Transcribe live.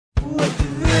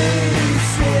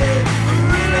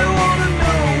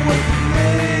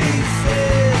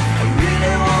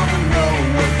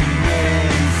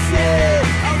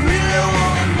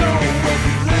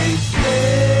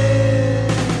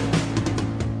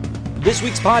This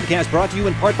week's podcast brought to you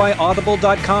in part by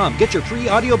Audible.com. Get your free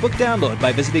audiobook download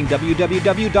by visiting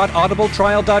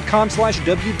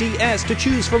www.audibletrial.com/WDS to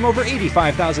choose from over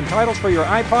 85,000 titles for your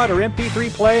iPod or MP3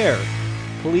 player.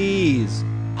 Please.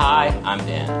 Hi, I'm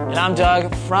Dan. And I'm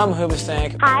Doug from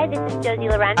Hoobastank. Hi, this is Josie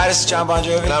Loren. Hi, this is John Bon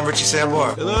Jovi. And I'm Richie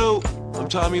Sambora. Hello, I'm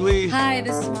Tommy Lee. Hi,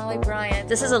 this is Molly Bryant.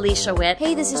 This is Alicia Witt.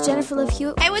 Hey, this is Jennifer Love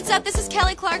Hewitt. Hey, what's up? This is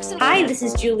Kelly Clarkson. Hi, this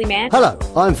is Julie Mann. Hello,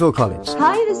 I'm Phil Collins.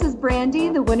 Hi, this is Brandy,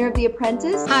 the winner of The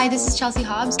Apprentice. Hi, this is Chelsea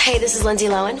Hobbs. Hey, this is Lindsay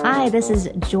Lohan. Hi, this is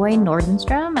Joy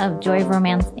Nordenstrom of Joy of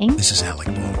Romance, Inc. This is Alec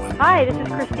Baldwin. Hi, this is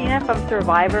Christina from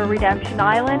Survivor Redemption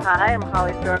Island. Hi, I'm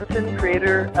Holly Sorensen,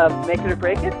 creator of Make It or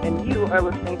Break It, and you are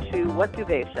listening to What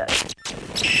Duvet Said.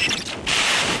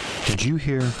 Did you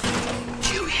hear?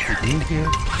 Did you hear? Did you hear?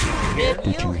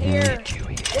 Did you hear? Did you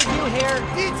hear? Did you hear?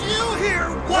 Did you hear?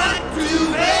 What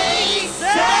Duvet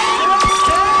Said?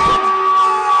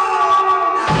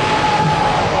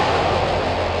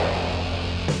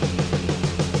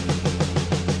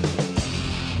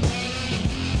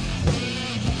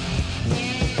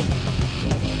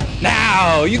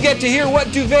 Now, you get to hear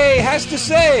what Duvet has to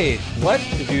say. What?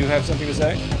 Did you have something to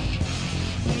say?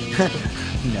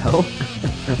 No.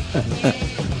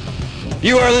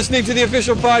 You are listening to the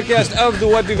official podcast of the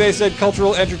What Duvet Said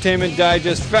Cultural Entertainment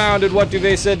Digest, found at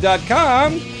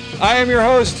whatduvetsaid.com. I am your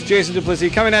host, Jason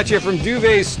Duplessis, coming at you from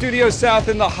Duvet Studio South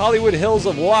in the Hollywood Hills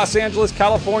of Los Angeles,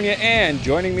 California. And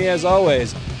joining me, as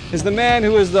always, is the man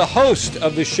who is the host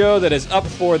of the show that is up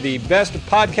for the Best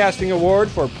Podcasting Award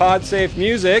for PodSafe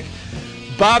Music,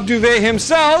 Bob Duvet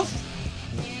himself.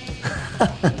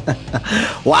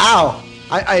 Wow.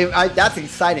 I that's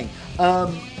exciting.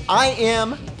 I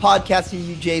am podcasting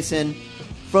you, Jason,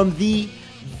 from the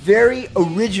very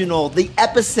original, the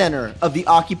epicenter of the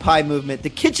Occupy movement, the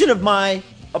kitchen of my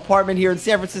apartment here in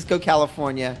San Francisco,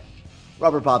 California.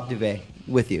 Robert Bob Duvet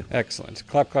with you. Excellent.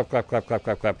 Clap, clap, clap, clap, clap,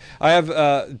 clap, clap. I have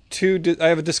I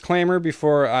have a disclaimer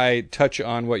before I touch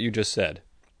on what you just said.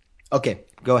 Okay,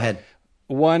 go ahead.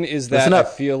 One is that I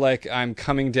feel like I'm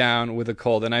coming down with a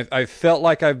cold, and I felt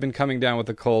like I've been coming down with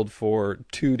a cold for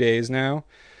 2 days now.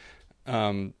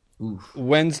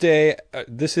 Wednesday,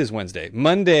 this is Wednesday.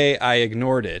 Monday, I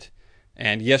ignored it,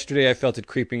 and yesterday I felt it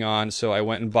creeping on, so I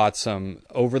went and bought some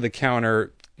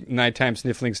over-the-counter nighttime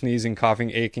sniffling, sneezing, coughing,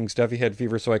 aching, stuffy head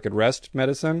fever so I could rest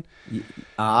medicine.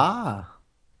 Ah.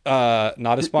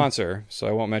 Not a sponsor, so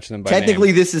I won't mention them by Technically,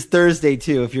 name. this is Thursday,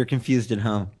 too, if you're confused at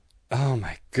home. Oh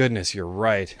my goodness, you're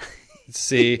right.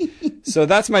 See, so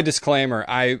that's my disclaimer.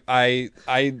 I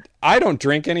don't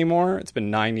drink anymore. It's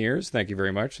been 9 years. Thank you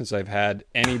very much since I've had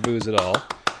any booze at all.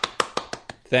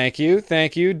 Thank you,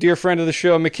 dear friend of the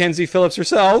show, Mackenzie Phillips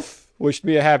herself. Wished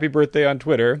me a happy birthday on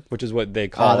Twitter, which is what they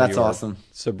call that's your awesome.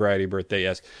 Sobriety birthday.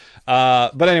 Yes,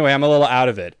 but anyway, I'm a little out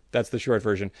of it. That's the short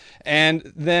version.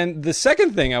 And then the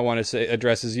second thing I want to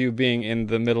address is you being in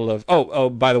the middle of.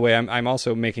 Oh, by the way, I'm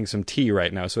also making some tea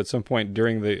right now. So at some point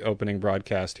during the opening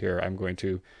broadcast here, I'm going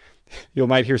to. You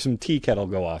might hear some tea kettle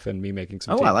go off and me making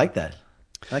some tea. Oh, I like that.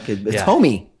 It's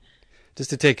homey. Just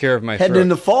to take care of my heading throat.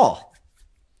 into fall.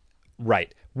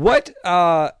 Right. What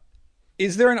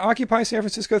is there an Occupy San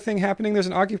Francisco thing happening? There's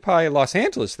an Occupy Los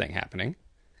Angeles thing happening.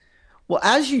 Well,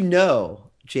 as you know,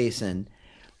 Jason,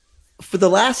 for the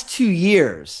last 2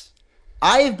 years,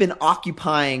 I have been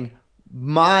occupying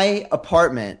my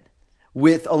apartment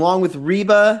along with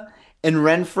Reba and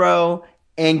Renfro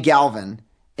and Galvin.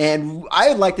 And I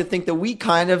would like to think that we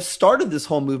kind of started this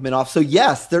whole movement off. So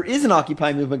yes, there is an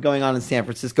Occupy movement going on in San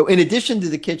Francisco. In addition to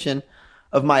the kitchen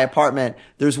of my apartment,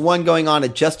 there's one going on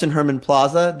at Justin Herman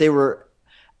Plaza. They were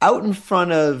out in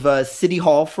front of City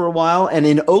Hall for a while. And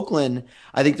in Oakland,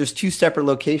 I think there's 2 separate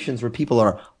locations where people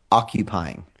are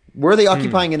occupying. Where are they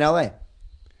occupying in LA?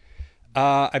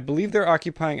 I believe they're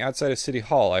occupying outside of City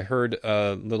Hall. I heard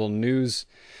a little news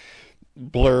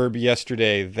blurb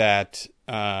yesterday that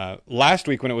last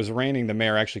week when it was raining, the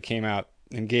mayor actually came out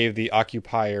and gave the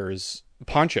occupiers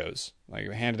ponchos,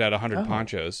 like handed out 100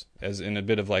 ponchos as in a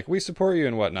bit of like, we support you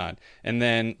and whatnot. And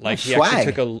then like he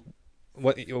actually took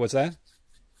what's that?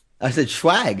 I said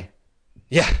swag.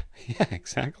 Yeah,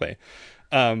 exactly.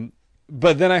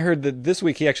 But then I heard that this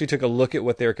week he actually took a look at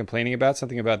what they were complaining about,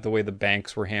 something about the way the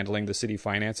banks were handling the city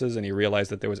finances, and he realized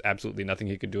that there was absolutely nothing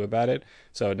he could do about it.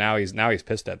 So now he's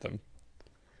pissed at them.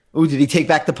 Oh, did he take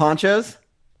back the ponchos?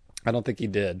 I don't think he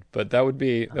did, but that would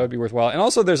be worthwhile. And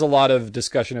also there's a lot of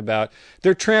discussion about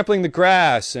they're trampling the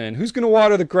grass and who's going to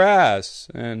water the grass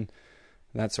and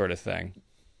that sort of thing.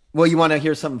 Well, you want to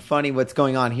hear something funny what's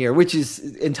going on here, which is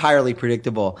entirely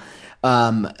predictable.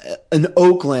 In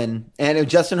Oakland and at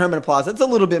Justin Herman Plaza, it's a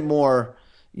little bit more,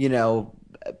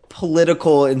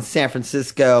 political in San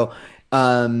Francisco.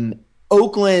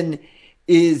 Oakland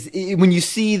is, when you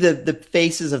see the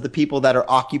faces of the people that are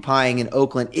occupying in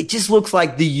Oakland, it just looks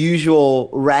like the usual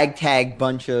ragtag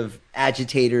bunch of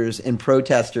agitators and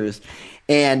protesters.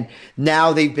 And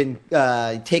now they've been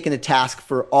taken to task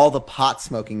for all the pot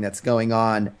smoking that's going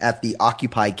on at the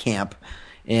Occupy camp.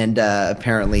 And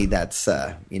apparently that's,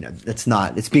 that's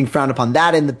not, it's being frowned upon.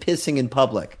 That and the pissing in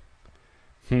public.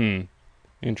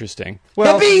 Interesting.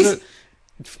 Well, hippies!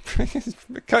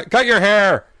 Cut your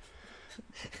hair.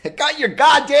 Cut your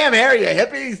goddamn hair, you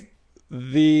hippies!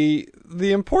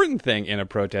 The important thing in a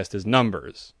protest is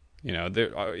numbers.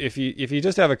 If you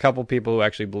just have a couple people who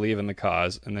actually believe in the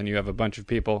cause, and then you have a bunch of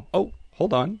people. Oh,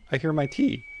 hold on! I hear my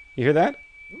tea. You hear that?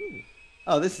 Ooh.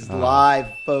 Oh, this is live,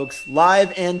 folks.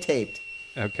 Live and taped.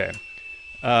 Okay.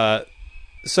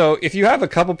 So if you have a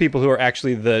couple people who are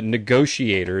actually the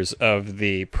negotiators of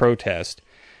the protest,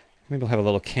 maybe we'll have a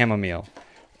little chamomile.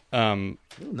 Ooh,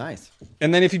 nice.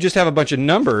 And then if you just have a bunch of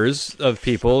numbers of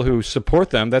people who support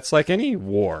them, that's like any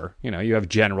war. You have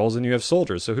generals and you have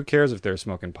soldiers. So who cares if they're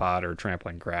smoking pot or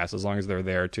trampling grass, as long as they're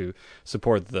there to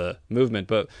support the movement.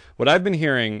 But what I've been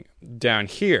hearing down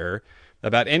here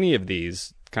about any of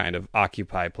these kind of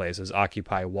Occupy places,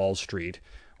 Occupy Wall Street,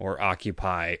 or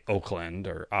Occupy Oakland,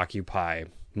 or Occupy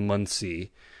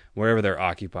Muncie, wherever they're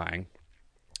occupying,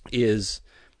 is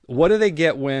what do they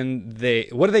get what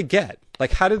do they get?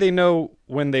 Like, how do they know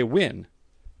when they win?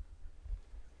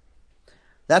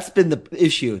 That's been the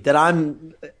issue that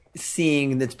I'm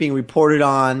seeing that's being reported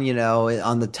on,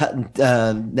 on the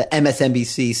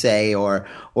MSNBC, say, or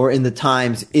in the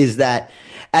Times, is that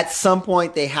at some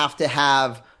point they have to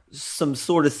have some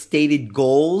sort of stated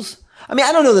goals. I mean,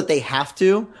 I don't know that they have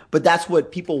to, but that's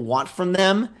what people want from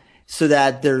them, so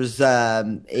that there's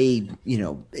a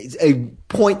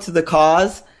point to the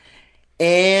cause.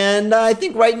 And I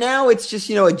think right now it's just,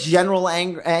 a general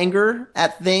anger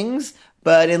at things.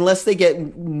 But unless they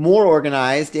get more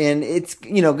organized, and it's,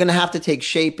 going to have to take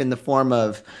shape in the form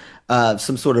of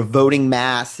some sort of voting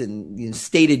mass and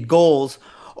stated goals,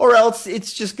 or else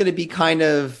it's just going to be kind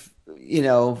of,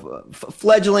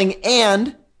 fledgling.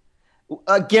 And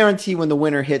a guarantee when the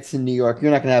winter hits in New York, you're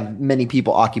not going to have many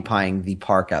people occupying the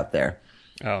park out there.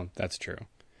 Oh, that's true.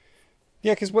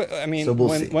 Yeah, because So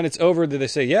when it's over, do they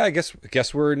say, "Yeah, I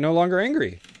guess we're no longer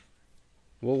angry.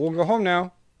 We'll go home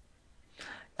now"?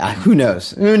 Who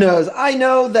knows? I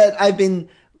know that I've been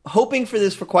hoping for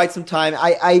this for quite some time.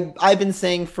 I've been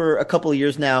saying for a couple of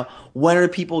years now, when are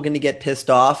people going to get pissed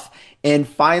off? And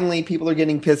finally, people are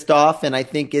getting pissed off. And I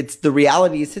think it's the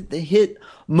reality is hit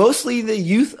mostly the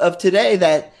youth of today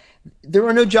that there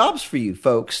are no jobs for you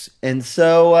folks. And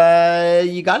so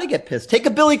you got to get pissed. Take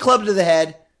a billy club to the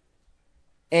head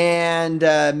and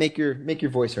make your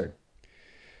voice heard.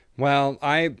 Well,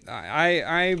 I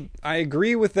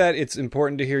agree with that. It's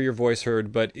important to hear your voice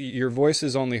heard, but your voice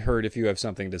is only heard if you have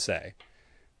something to say.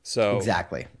 So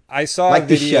exactly. I saw a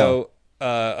video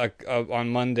on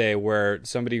Monday where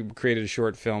somebody created a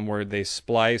short film where they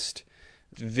spliced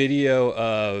video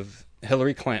of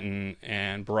Hillary Clinton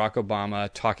and Barack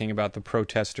Obama talking about the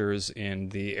protesters in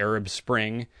the Arab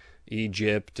Spring,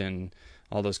 Egypt, and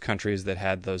all those countries that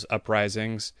had those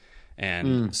uprisings,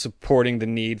 and supporting the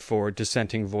need for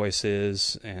dissenting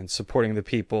voices and supporting the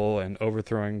people and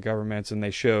overthrowing governments. And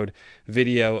they showed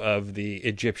video of the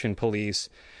Egyptian police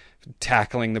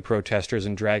tackling the protesters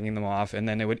and dragging them off. And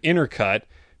then they would intercut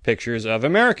pictures of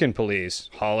American police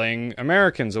hauling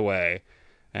Americans away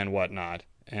and whatnot,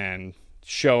 and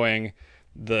showing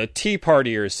the Tea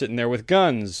Partiers sitting there with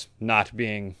guns not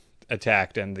being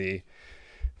attacked, and the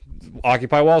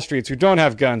Occupy Wall Streets who don't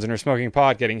have guns and are smoking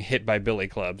pot getting hit by billy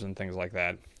clubs and things like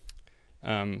that.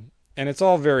 And it's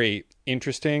all very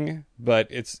interesting, but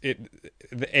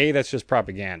that's just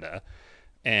propaganda.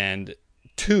 And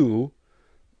two,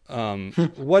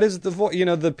 what is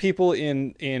the people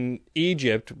in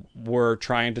Egypt were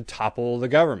trying to topple the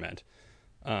government.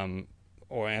 And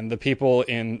the people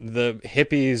in the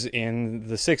hippies in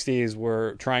the 60s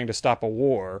were trying to stop a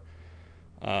war.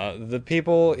 The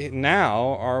people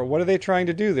now what are they trying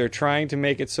to do? They're trying to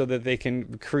make it so that they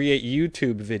can create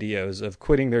YouTube videos of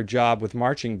quitting their job with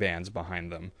marching bands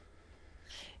behind them.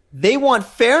 They want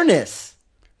fairness.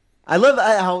 I love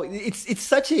how it's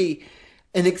such an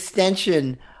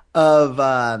extension of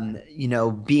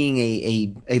being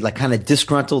a like kind of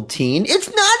disgruntled teen. It's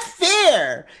not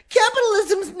fair.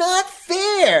 Capitalism's not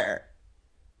fair.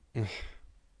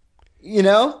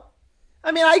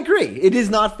 I mean, I agree. It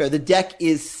is not fair. The deck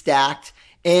is stacked,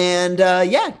 and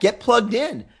get plugged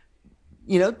in.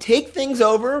 Take things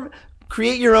over,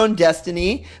 create your own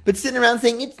destiny, but sitting around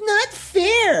saying it's not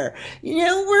fair.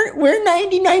 We're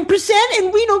 99%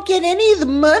 and we don't get any of the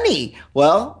money.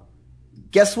 Well,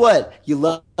 guess what? You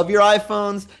love your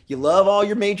iPhones. You love all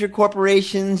your major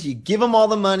corporations. You give them all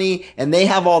the money and they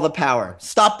have all the power.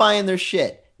 Stop buying their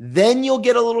shit. Then you'll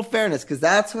get a little fairness because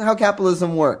that's how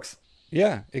capitalism works.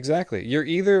 Yeah, exactly. You're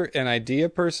either an idea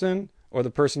person or the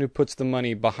person who puts the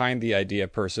money behind the idea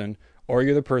person, or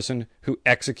you're the person who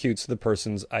executes the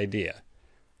person's idea.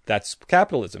 That's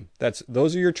capitalism.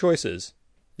 Those are your choices.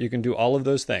 You can do all of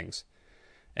those things.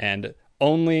 And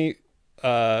only 2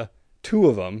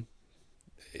 of them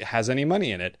has any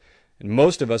money in it. And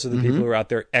most of us are the people who are out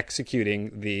there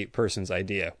executing the person's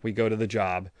idea. We go to the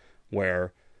job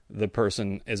where the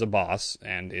person is a boss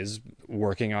and is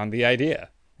working on the idea.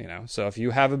 So if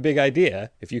you have a big idea,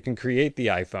 if you can create the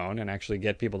iPhone and actually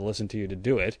get people to listen to you to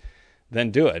do it, then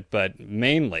do it. But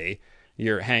mainly,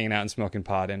 you're hanging out and smoking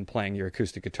pot and playing your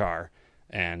acoustic guitar.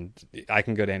 And I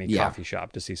can go to any coffee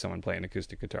shop to see someone play an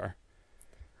acoustic guitar.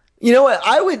 You know what?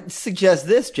 I would suggest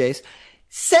this, Jace.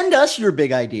 Send us your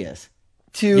big ideas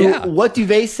to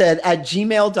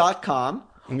whatduvetsaid@gmail.com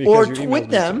or tweet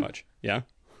them. So much. Yeah,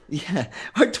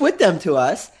 or tweet them to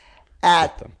us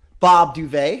at Bob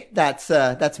Duvet.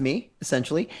 That's me,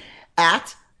 essentially.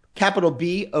 At capital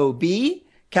B-O-B,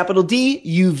 capital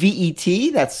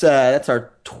D-U-V-E-T. That's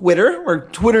our Twitter. Our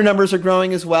Twitter numbers are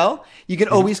growing as well. You can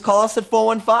always call us at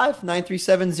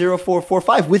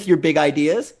 415-937-0445 with your big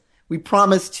ideas. We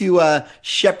promise to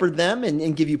shepherd them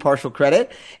and give you partial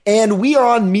credit. And we are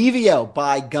on Mevio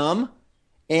by Gum.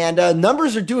 And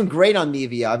numbers are doing great on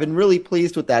Mevio. I've been really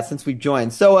pleased with that since we've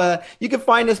joined. So you can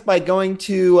find us by going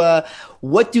to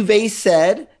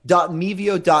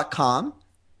whatduvetsaid.mevio.com.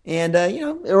 And,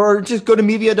 or just go to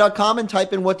mevio.com and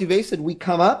type in What Duvet Said. We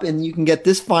come up and you can get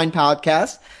this fine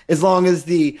podcast as long as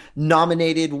the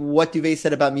nominated What Duvet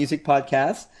Said About Music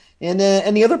podcast and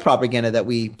the other propaganda that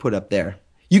we put up there.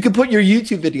 You can put your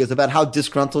YouTube videos about how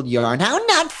disgruntled you are and how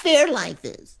not fair life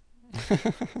is.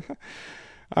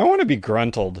 I want to be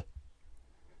gruntled.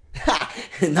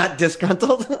 Not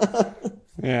disgruntled?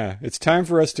 Yeah, it's time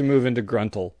for us to move into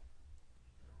gruntle.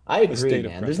 I agree,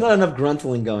 man. There's not enough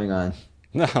gruntling going on.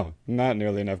 No, not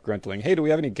nearly enough gruntling. Hey, do we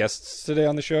have any guests today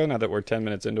on the show now that we're 10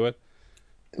 minutes into it?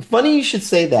 Funny you should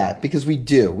say that because we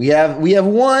do. We have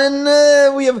one,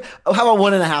 how about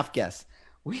 1.5 guests?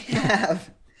 We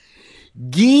have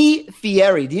Guy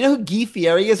Fieri. Do you know who Guy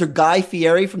Fieri is, or Guy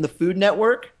Fieri from the Food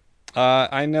Network?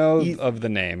 I know of the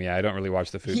name. Yeah, I don't really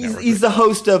watch the Food Network. He's the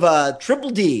host of Triple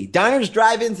D, Diners,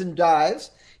 Drive-Ins, and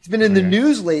Dives. He's been in the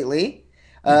news lately,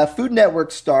 Food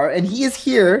Network star, and he is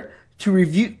here to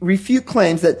refute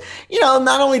claims that,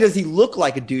 not only does he look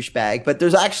like a douchebag, but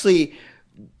there's actually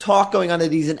talk going on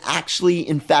that he's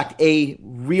in fact, a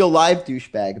real live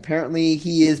douchebag. Apparently,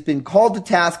 he has been called to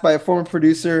task by a former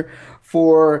producer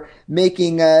for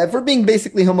being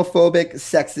basically homophobic,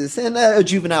 sexist, and a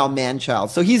juvenile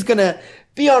man-child. So he's going to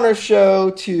be on our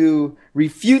show to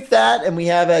refute that. And we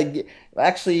have he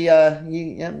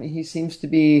seems to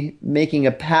be making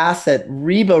a pass at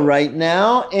Reba right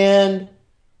now. And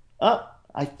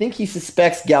I think he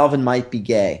suspects Galvin might be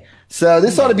gay. So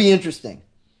this ought to be interesting.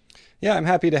 Yeah, I'm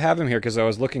happy to have him here because I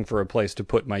was looking for a place to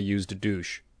put my used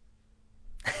douche.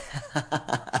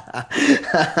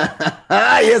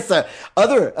 Yes, sir.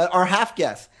 Our half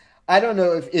guest. I don't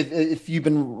know if you've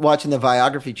been watching the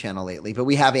Viography channel lately, but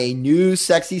we have a new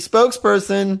sexy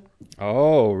spokesperson.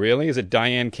 Oh, really? Is it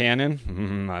Diane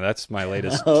Cannon? That's my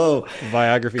latest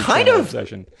Viography channel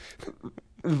obsession.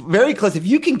 Very close. If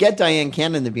you can get Diane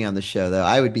Cannon to be on the show, though,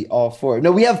 I would be all for it.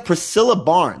 No, we have Priscilla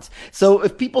Barnes. So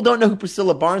if people don't know who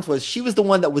Priscilla Barnes was, she was the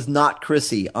one that was not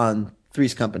Chrissy on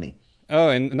Three's Company. Oh,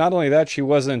 and not only that, she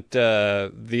wasn't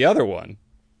the other one.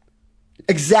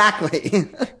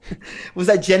 Exactly. Was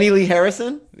that Jenny Lee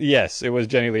Harrison? Yes, it was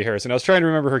Jenny Lee Harrison. I was trying to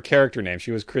remember her character name.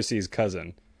 She was Chrissy's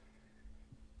cousin.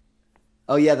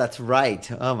 Oh, yeah, that's right.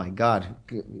 Oh, my God.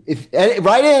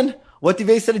 Write in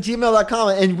whatduvetsaid@gmail.com,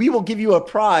 and we will give you a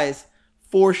prize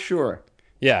for sure.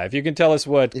 Yeah, if you can tell us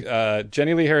what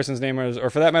Jenny Lee Harrison's name was, or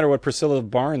for that matter, what Priscilla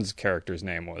Barnes' character's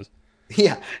name was.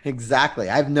 Yeah, exactly.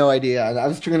 I have no idea. I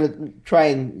was going to try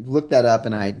and look that up,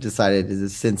 and I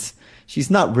decided since she's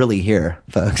not really here,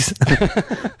 folks.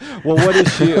 Well, what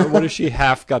has she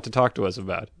half got to talk to us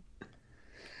about?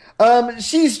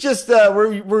 She's just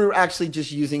we're actually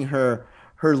just using her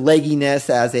legginess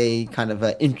as a kind of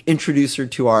introducer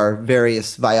to our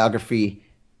various Viography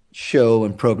show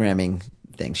and programming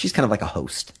things. She's kind of like a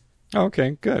host.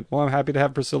 Okay, good. Well, I'm happy to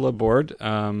have Priscilla aboard.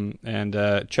 And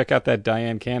check out that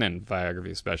Diane Cannon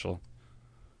Viography special.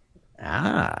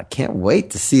 Can't wait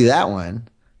to see that one.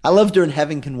 I loved her in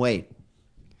Heaven Can Wait.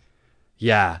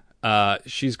 Yeah,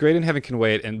 she's great in Heaven Can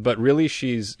Wait, but really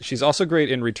she's also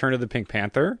great in Return of the Pink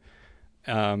Panther.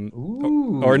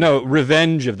 Or no,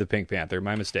 Revenge of the Pink Panther.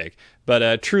 My mistake.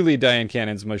 But truly, Dyan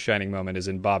Cannon's most shining moment is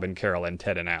in Bob and Carol and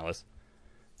Ted and Alice.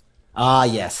 Ah,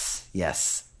 yes.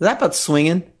 Is that about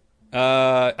swinging?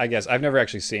 I guess I've never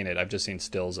actually seen it. I've just seen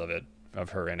stills of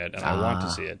her in it, and I want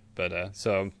to see it.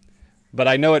 But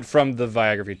I know it from the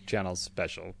Biography Channel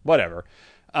special. Whatever.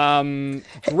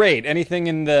 Great. Anything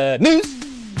in the news?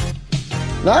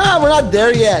 Nah, we're not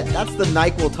there yet. That's the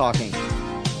NyQuil talking.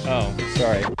 Oh,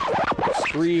 sorry.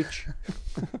 Screech.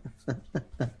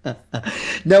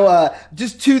 No,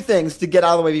 just two things to get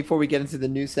out of the way before we get into the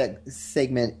news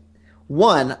segment.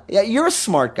 One, yeah, you're a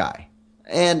smart guy,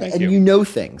 and you know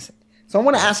things. So I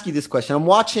want to ask you this question. I'm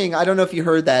watching. I don't know if you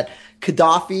heard that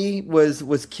Gaddafi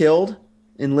was killed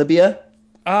in Libya.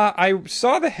 I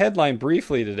saw the headline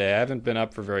briefly today. I haven't been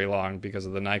up for very long because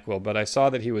of the NyQuil, but I saw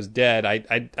that he was dead.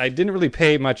 I didn't really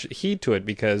pay much heed to it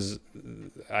because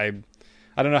I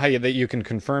don't know how you can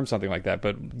confirm something like that.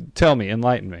 But tell me,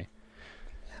 enlighten me.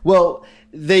 Well,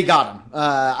 they got him.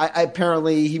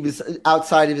 Apparently, he was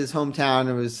outside of his hometown.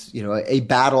 It was, a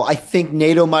battle. I think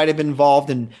NATO might have been involved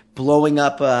in blowing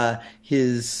up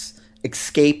his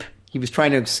escape. He was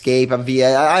trying to escape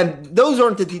via. Those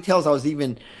aren't the details I was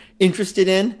even interested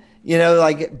in.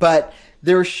 But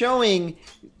they were showing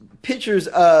pictures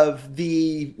of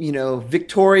the,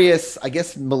 victorious, I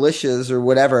guess, militias or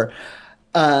whatever,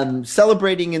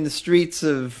 celebrating in the streets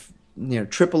of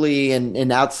Tripoli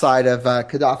and outside of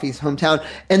Gaddafi's hometown,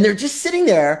 and they're just sitting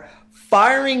there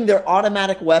firing their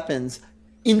automatic weapons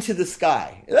into the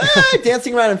sky,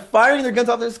 dancing around and firing their guns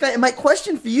off in the sky. And my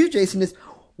question for you, Jason, is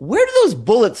where do those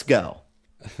bullets go?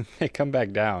 They come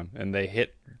back down and they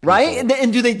hit people. Right?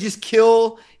 And do they just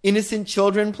kill innocent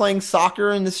children playing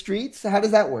soccer in the streets? How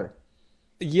does that work?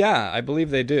 Yeah, I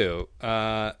believe they do.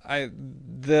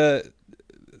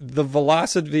 The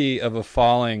velocity of a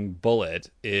falling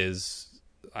bullet is,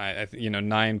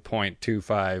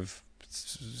 9.25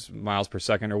 miles per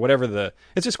second or whatever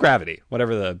it's just gravity,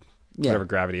 whatever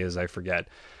gravity is, I forget.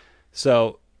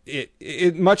 So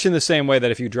it much in the same way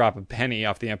that if you drop a penny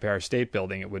off the Empire State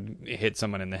Building, it would hit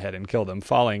someone in the head and kill them.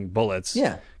 Falling bullets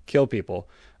kill people.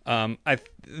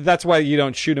 That's why you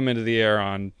don't shoot them into the air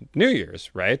on New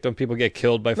Year's, right? Don't people get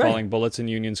killed by falling bullets in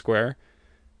Union Square?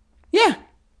 Yeah.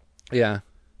 Yeah.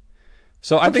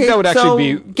 So I think that would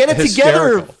actually be get it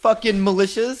hysterical. Together, fucking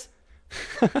militias.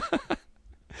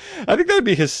 I think that would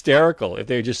be hysterical if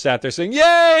they just sat there saying,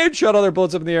 yay, and shot all their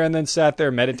bullets up in the air and then sat there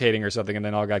meditating or something and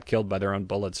then all got killed by their own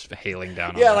bullets hailing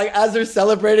down on them. Like as they're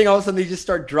celebrating, all of a sudden they just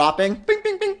start dropping. Bing,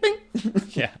 bing, bing, bing.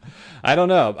 Yeah. I don't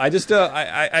know. I just,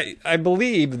 I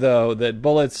believe, though, that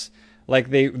bullets, like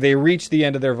they reach the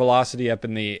end of their velocity up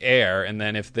in the air, and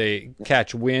then if they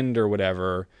catch wind or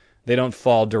whatever, they don't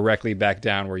fall directly back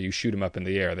down where you shoot them up in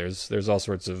the air. There's all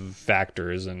sorts of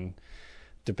factors and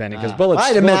depending because bullets.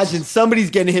 I'd imagine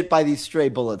somebody's getting hit by these stray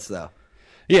bullets, though.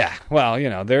 Yeah,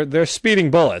 well, they're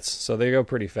speeding bullets, so they go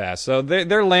pretty fast. So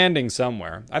they're landing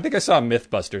somewhere. I think I saw a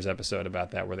MythBusters episode about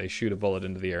that where they shoot a bullet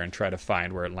into the air and try to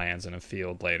find where it lands in a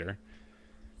field later.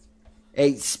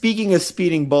 Hey, speaking of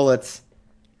speeding bullets,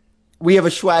 we have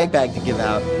a swag bag to give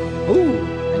out. Ooh,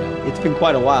 it's been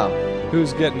quite a while.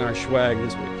 Who's getting our swag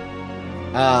this week?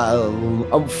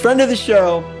 A friend of the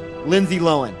show, Lindsay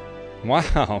Lohan.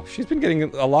 Wow, she's been getting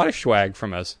a lot of swag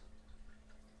from us.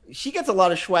 She gets a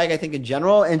lot of swag, I think, in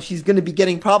general, and she's going to be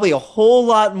getting probably a whole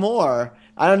lot more.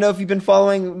 I don't know if you've been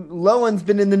following. Lohan's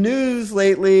been in the news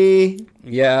lately.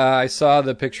 Yeah, I saw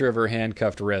the picture of her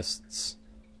handcuffed wrists.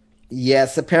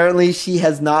 Yes, apparently she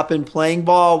has not been playing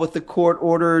ball with the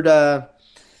court-ordered, the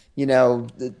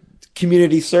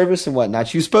community service and whatnot.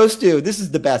 She was supposed to. This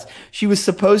is the best. She was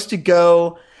supposed to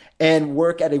go and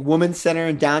work at a women's center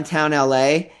in downtown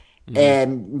LA.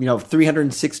 And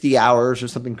 360 hours or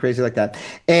something crazy like that,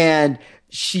 and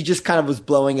she just kind of was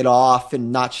blowing it off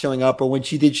and not showing up, or when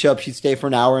she did show up, she'd stay for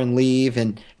an hour and leave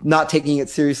and not taking it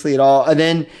seriously at all. And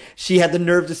then she had the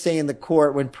nerve to say in the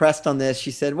court when pressed on this,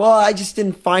 she said, well, I just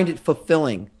didn't find it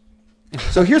fulfilling.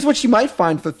 So here's what she might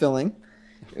find fulfilling,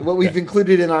 what we've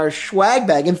included in our swag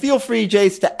bag. And feel free,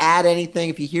 Jace, to add anything.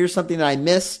 If you hear something that I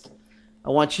missed,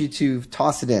 I want you to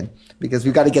toss it in because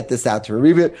we've got to get this out to her.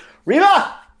 Reba!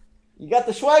 You got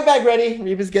the swag bag ready.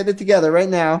 Reba's getting it together right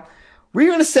now. We're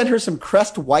going to send her some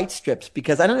Crest White strips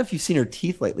because I don't know if you've seen her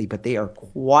teeth lately, but they are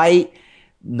quite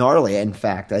gnarly. In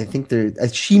fact, I think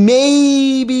she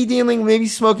may be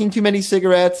smoking too many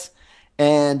cigarettes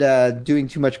and doing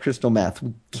too much crystal meth.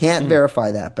 We can't verify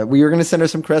that, but we are going to send her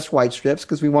some Crest White strips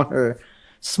because we want her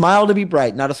smile to be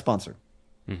bright, not a sponsor.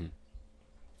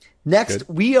 Next,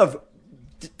 we have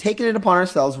taken it upon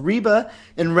ourselves. Reba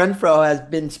and Renfro has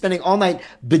been spending all night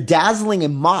bedazzling a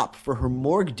mop for her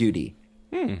morgue duty.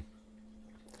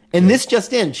 And this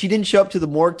just in, she didn't show up to the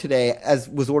morgue today as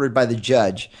was ordered by the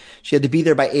judge. She had to be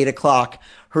there by 8 o'clock.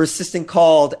 Her assistant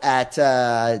called at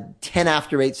 10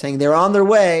 after 8 saying they're on their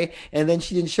way, and then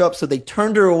she didn't show up, so they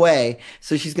turned her away.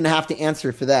 So she's going to have to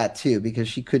answer for that, too, because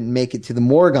she couldn't make it to the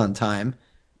morgue on time.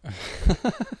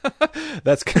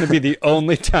 That's going to be the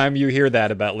only time you hear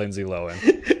that about Lindsay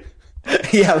Lohan.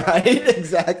 Yeah, right?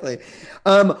 Exactly.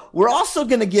 We're also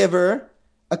going to give her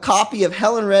a copy of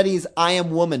Helen Reddy's I Am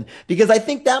Woman, because I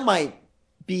think that might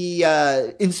be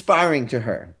inspiring to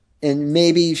her. And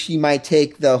maybe she might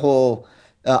take the whole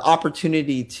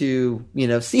opportunity to,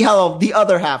 see how the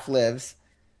other half lives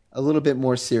a little bit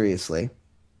more seriously.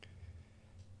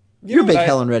 You're a big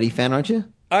Helen Reddy fan, aren't you?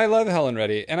 I love Helen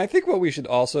Reddy. And I think what we should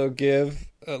also give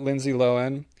Lindsay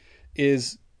Lohan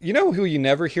is, you know who you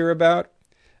never hear about?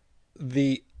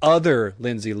 The other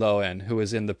Lindsay Lohan who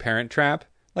was in The Parent Trap.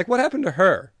 Like, what happened to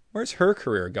her? Where's her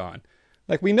career gone?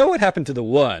 Like, we know what happened to the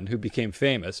one who became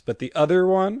famous, but the other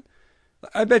one,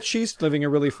 I bet she's living a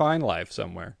really fine life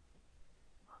somewhere.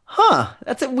 Huh.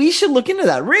 That's it. We should look into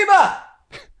that. Reba!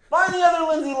 Find the other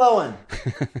Lindsay Lohan.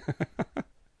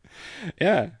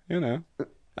 Yeah,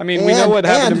 I mean, we know what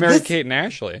happened to Mary-Kate and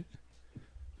Ashley.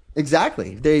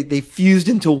 Exactly. They fused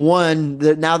into one.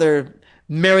 Now they're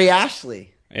Mary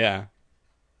Ashley. Yeah.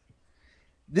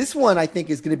 This one, I think,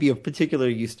 is going to be of particular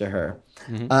use to her.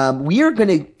 We are going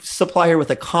to supply her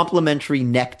with a complimentary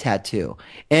neck tattoo.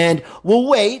 And we'll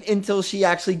wait until she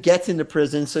actually gets into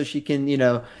prison so she can,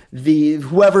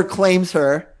 whoever claims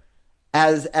her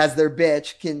as their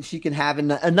bitch, she can have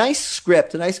a nice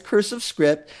script, a nice cursive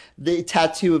script, the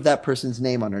tattoo of that person's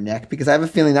name on her neck, because I have a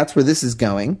feeling that's where this is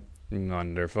going.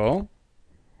 Wonderful.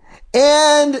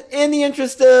 And in the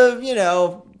interest of,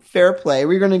 fair play,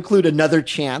 we're going to include another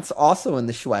chance also in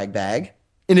the swag bag,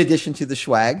 in addition to the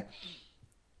swag.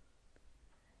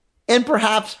 And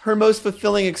perhaps her most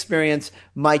fulfilling experience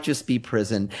might just be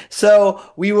prison. So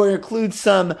we will include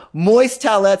some moist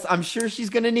towelettes. I'm sure she's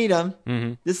going to need them.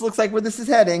 Mm-hmm. This looks like where this is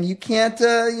heading. You can't,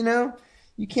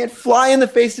 you can't fly in the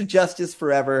face of justice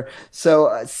forever.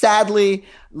 So sadly,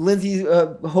 Lindsay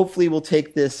hopefully will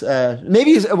take this.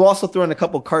 Maybe we'll also throw in a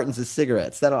couple cartons of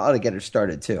cigarettes. That ought to get her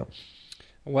started too.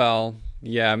 Well,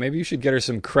 yeah, maybe you should get her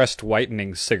some Crest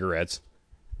whitening cigarettes.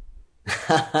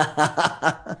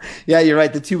 Yeah, you're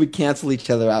right. The two would cancel each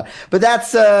other out. But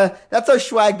that's our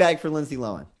swag bag for Lindsay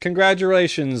Lohan.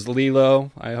 Congratulations,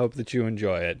 Lilo. I hope that you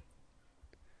enjoy it.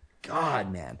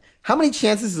 God, man. How many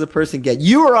chances does a person get?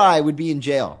 You or I would be in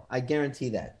jail. I guarantee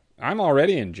that. I'm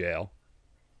already in jail.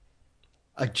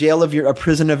 A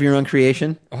prison of your own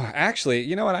creation? Oh, actually,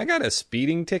 you know what? I got a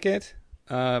speeding ticket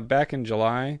back in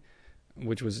July,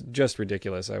 which was just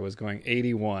ridiculous. I was going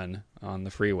 81 on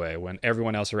the freeway when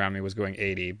everyone else around me was going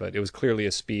 80, but it was clearly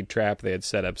a speed trap. They had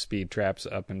set up speed traps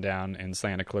up and down in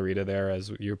Santa Clarita there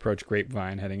as you approach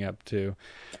Grapevine heading up to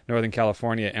Northern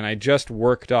California. And I just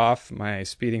worked off my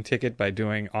speeding ticket by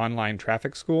doing online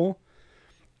traffic school.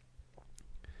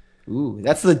 Ooh,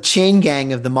 that's the chain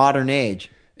gang of the modern age.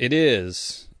 It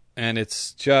is, and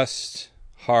it's just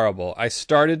horrible. I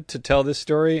started to tell this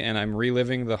story, and I'm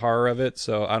reliving the horror of it,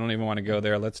 so I don't even want to go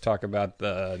there. Let's talk about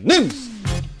the news.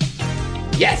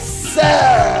 Yes,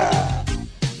 sir!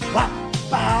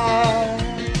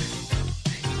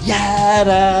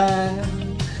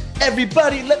 Yada!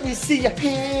 Everybody, let me see your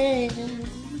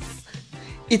hands.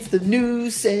 It's the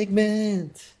news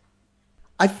segment.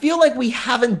 I feel like we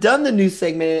haven't done the news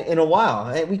segment in a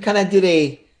while. We kind of did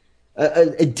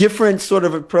a different sort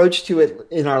of approach to it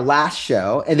in our last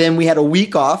show, and then we had a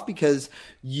week off because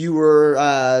you were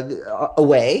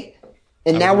away,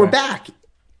 and now we're back,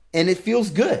 and it feels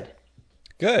good.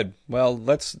 Good. Well,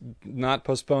 let's not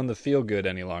postpone the feel good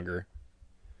any longer.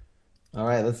 All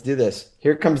right, let's do this.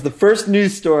 Here comes the first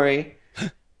news story.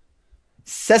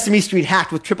 Sesame Street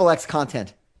hacked with XXX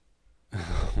content.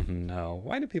 Oh, no.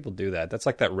 Why do people do that? That's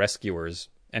like that Rescuers.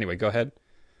 Anyway, go ahead.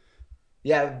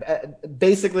 Yeah,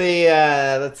 basically,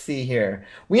 let's see here.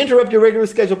 We interrupt your regular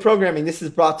scheduled programming. This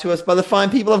is brought to us by the fine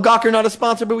people of Gawker, not a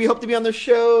sponsor, but we hope to be on their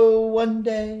show one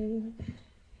day.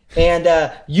 And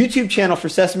YouTube channel for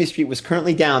Sesame Street was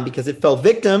currently down because it fell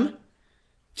victim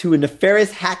to a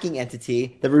nefarious hacking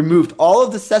entity that removed all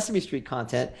of the Sesame Street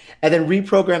content and then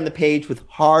reprogrammed the page with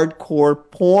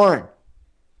hardcore porn.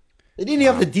 They didn't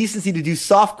even have the decency to do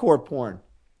softcore porn.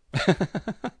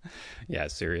 Yeah,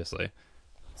 seriously.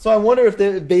 So I wonder if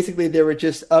they were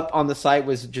just up on the site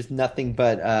was just nothing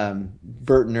but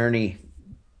Bert and Ernie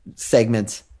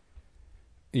segments.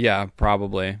 Yeah,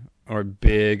 probably. Or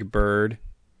Big Bird.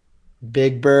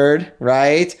 Big Bird,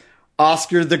 right?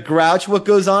 Oscar the Grouch. What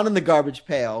goes on in the garbage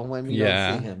pail when we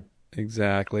don't see him?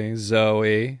 Exactly.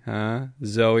 Zoe, huh?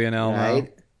 Zoe and Elmo.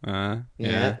 Right.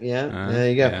 Yeah. There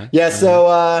you go. Yeah.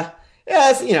 So,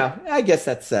 it's, I guess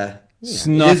that's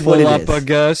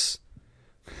Snuffleupagus.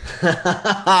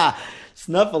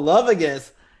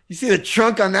 Snuffleupagus. You see the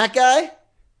trunk on that guy?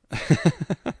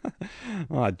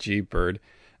 Oh, G-Bird.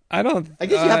 I guess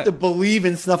you have to believe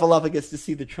in Snuffleupagus to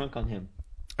see the trunk on him.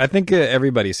 I think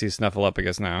everybody sees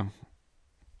Snuffleupagus now.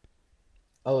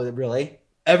 Oh, really?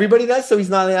 Everybody does? So he's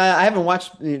not... I haven't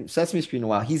watched Sesame Street in a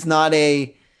while. He's not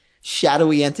a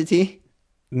shadowy entity?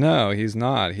 No, he's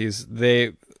not.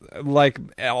 They like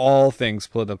all things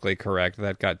politically correct,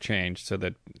 that got changed so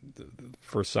that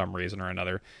for some reason or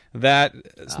another, that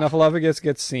Snuffleupagus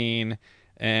gets seen,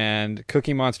 and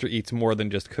Cookie Monster eats more than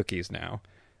just cookies now.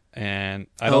 And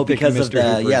I don't think because Mr. of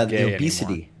the Hooper is gay the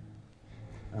obesity.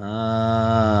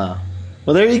 anymore.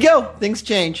 Well, there you go. Things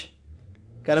change.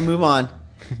 Got to move on.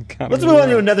 Let's move on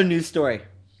to another news story.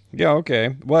 Yeah,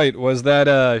 okay. Wait, was that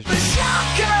or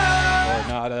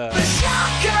not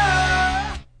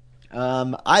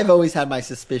I've always had my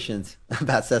suspicions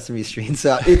about Sesame Street,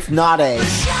 so it's not a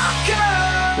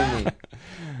for me.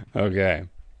 Okay,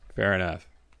 fair enough.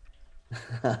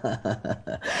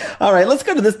 All right, let's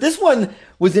go to this. This one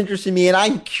was interesting to me, and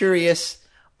I'm curious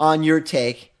on your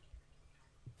take.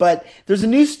 But there's a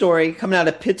news story coming out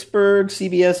of Pittsburgh,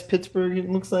 CBS Pittsburgh, it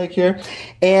looks like here.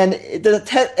 And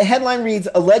the headline reads,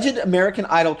 Alleged American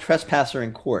Idol Trespasser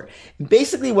in Court. And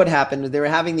basically what happened, they were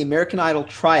having the American Idol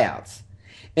tryouts.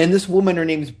 And this woman, her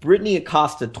name's Brittany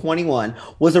Acosta, 21,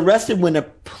 was arrested when the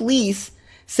police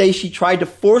say she tried to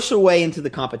force her way into the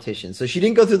competition. So she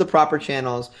didn't go through the proper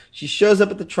channels. She shows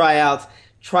up at the tryouts,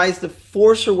 tries to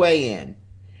force her way in.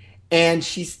 And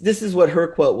this is what her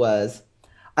quote was.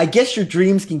 I guess your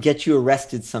dreams can get you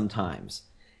arrested sometimes.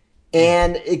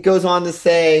 And it goes on to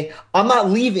say, I'm not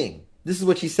leaving. This is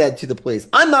what she said to the police.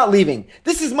 I'm not leaving.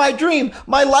 This is my dream.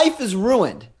 My life is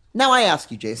ruined. Now I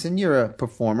ask you, Jason, you're a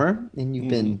performer and you've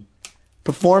been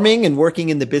performing and working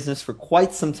in the business for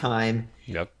quite some time.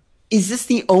 Yep. Is this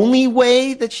the only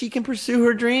way that she can pursue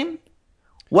her dream?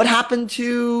 What happened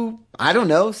to, I don't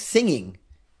know, singing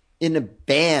in a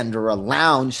band or a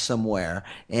lounge somewhere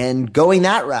and going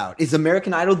that route? Is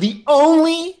American Idol the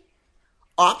only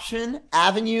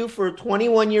avenue for a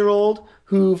 21-year-old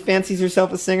who fancies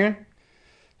herself a singer?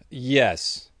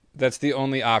 Yes, that's the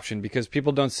only option because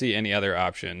people don't see any other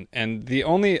option. And the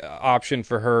only option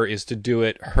for her is to do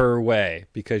it her way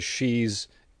because she's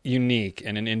unique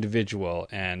and an individual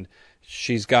and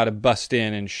she's got to bust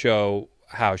in and show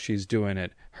how she's doing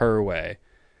it her way,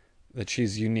 that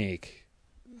she's unique.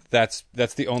 That's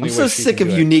the only way. I'm so sick of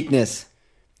uniqueness.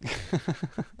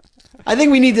 I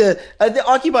think we need to the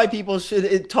Occupy people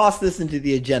should toss this into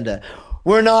the agenda.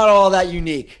 We're not all that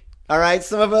unique. All right,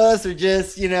 some of us are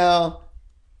just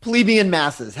plebeian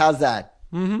masses. How's that?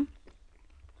 Mm-hmm.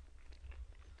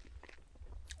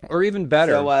 Or even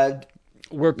better, So,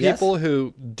 we're people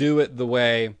who do it the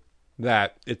way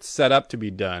that it's set up to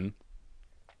be done.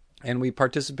 And we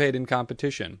participate in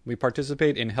competition. We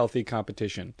participate in healthy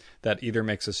competition that either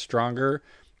makes us stronger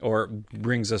or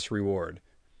brings us reward.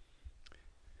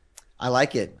 I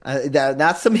like it.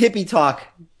 That's some hippie talk.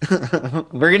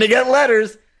 We're going to get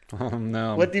letters. Oh,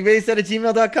 no.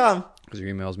 WhatDuVay@gmail.com. Because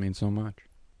your emails mean so much.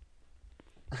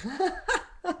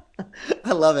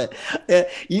 I love it.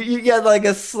 You get like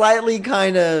a slightly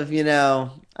kind of, I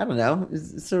don't know,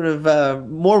 sort of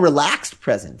more relaxed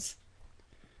presence.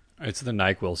 It's the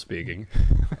NyQuil speaking.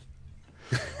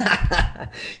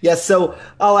 Yes, so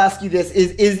I'll ask you this.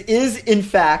 Is in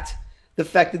fact the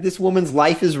fact that this woman's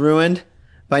life is ruined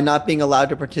by not being allowed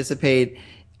to participate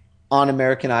on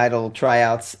American Idol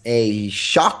tryouts a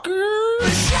shocker?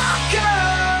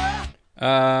 No,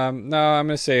 I'm going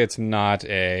to say it's not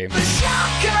a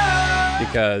shocker!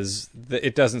 Because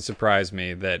it doesn't surprise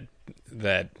me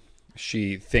that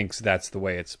she thinks that's the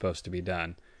way it's supposed to be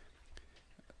done.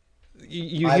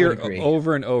 You hear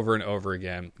over and over and over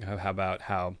again about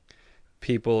how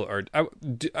people are...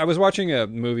 I was watching a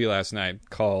movie last night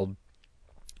called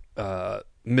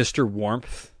Mr.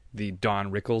 Warmth, the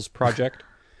Don Rickles project.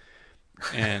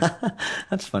 And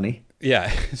that's funny.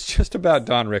 Yeah, it's just about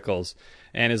Don Rickles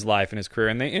and his life and his career.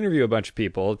 And they interview a bunch of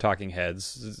people, talking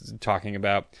heads, talking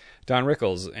about Don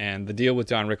Rickles. And the deal with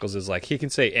Don Rickles is like he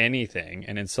can say anything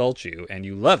and insult you, and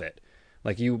you love it.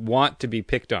 Like you want to be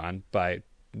picked on by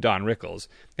Don Rickles.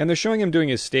 And they're showing him doing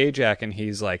his stage act, and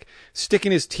he's like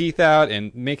sticking his teeth out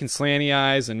and making slanty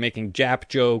eyes and making Jap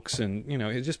jokes, and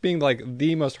he's just being like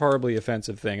the most horribly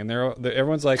offensive thing. And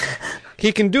everyone's like,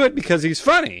 he can do it because he's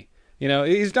funny.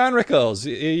 He's Don Rickles.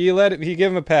 You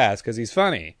give him a pass because he's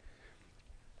funny.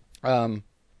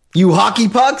 You hockey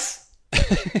pucks.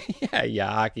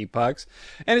 Yeah, hockey pucks.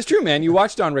 And it's true, man. You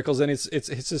watch Don Rickles and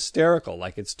it's hysterical.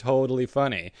 Like, it's totally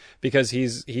funny because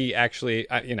he actually,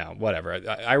 whatever.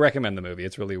 I recommend the movie.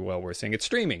 It's really well worth seeing. It's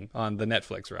streaming on the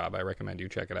Netflix, Rob. I recommend you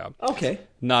check it out. Okay.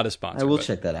 Not a sponsor. I will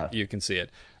check that out. You can see it.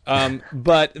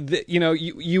 But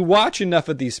you watch enough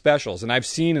of these specials, and I've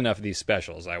seen enough of these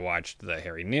specials. I watched the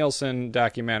Harry Nilsson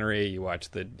documentary. You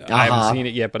watched I haven't seen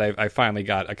it yet, but I finally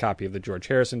got a copy of the George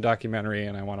Harrison documentary,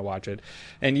 and I want to watch it.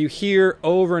 And you hear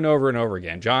over and over and over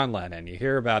again, John Lennon. You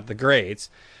hear about the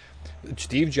greats,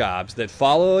 Steve Jobs, that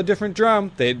follow a different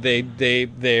drum.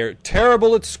 They're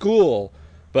terrible at school,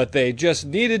 but they just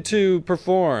needed to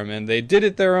perform, and they did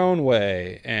it their own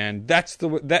way, and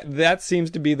that seems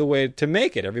to be the way to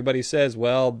make it. Everybody says,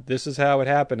 well, this is how it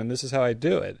happened, and this is how I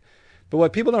do it. But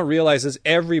what people don't realize is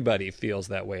everybody feels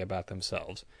that way about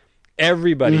themselves.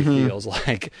 Everybody feels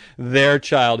like their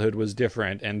childhood was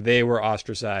different, and they were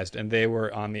ostracized, and they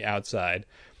were on the outside.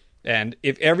 And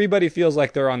if everybody feels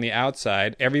like they're on the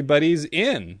outside, everybody's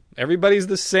in. Everybody's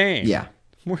the same. Yeah.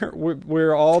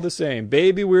 We're all the same,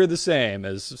 baby. We're the same,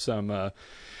 as some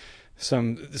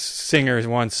singers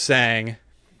once sang.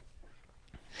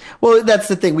 Well, that's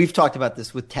the thing. We've talked about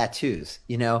this with tattoos.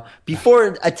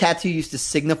 Before, a tattoo used to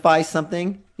signify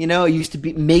something. It used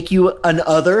to make you an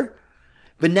other.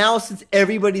 But now, since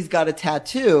everybody's got a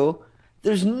tattoo,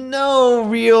 there's no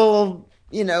real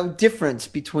difference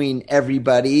between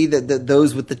everybody.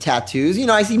 Those with the tattoos.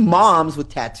 I see moms with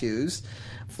tattoos.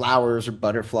 Flowers or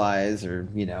butterflies or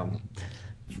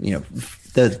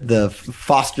the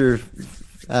Foster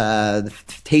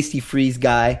Tasty Freeze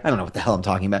guy. I don't know what the hell I'm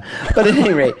talking about, but at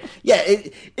any rate, yeah,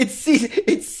 it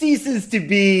ceases to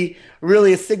be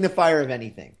really a signifier of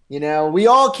anything. We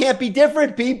all can't be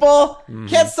different, people.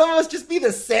 Can't some of us just be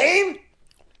the same?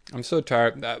 I'm so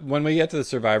tired. When we get to the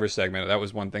Survivor segment, that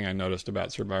was one thing I noticed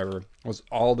about Survivor was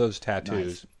all those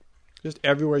tattoos. Nice. Just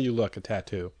everywhere you look, a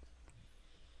tattoo.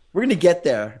 We're going to get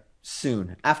there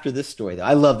soon after this story, though.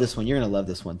 I love this one. You're going to love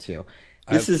this one, too.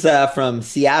 This is from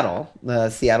Seattle,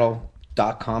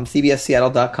 Seattle.com,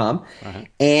 CBSSeattle.com. Uh-huh.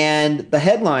 And the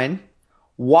headline,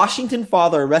 Washington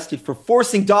father arrested for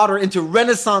forcing daughter into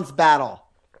Renaissance battle.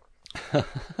 I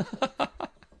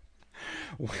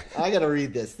got to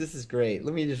read this. This is great.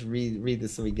 Let me just read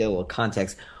this so we get a little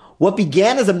context. What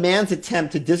began as a man's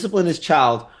attempt to discipline his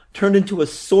child turned into a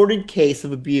sordid case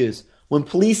of abuse when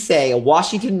police say a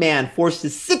Washington man forced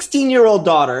his 16-year-old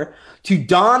daughter to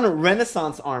don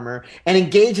Renaissance armor and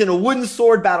engage in a wooden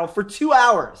sword battle for 2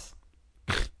 hours.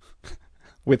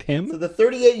 With him? So the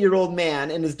 38-year-old man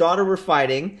and his daughter were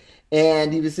fighting,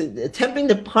 and he was attempting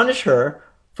to punish her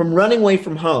from running away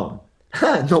from home.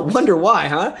 No wonder why,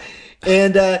 huh?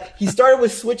 And he started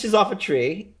with switches off a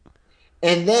tree,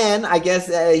 and then I guess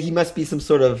he must be some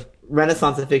sort of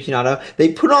Renaissance aficionado.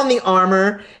 They put on the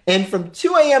armor, and from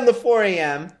 2 a.m. to 4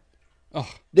 a.m.,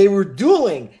 they were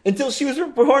dueling until she was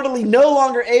reportedly no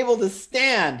longer able to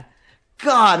stand.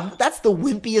 God, that's the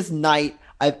wimpiest knight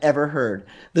I've ever heard.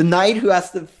 The knight who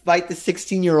has to fight the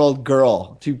 16-year-old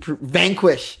girl to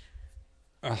vanquish.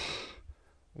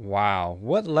 Wow.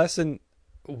 What lesson?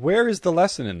 Where is the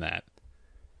lesson in that?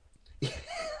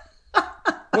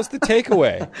 What's the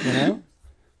takeaway,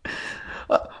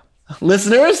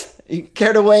 Listeners, you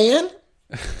care to weigh in?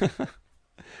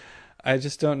 I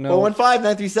just don't know.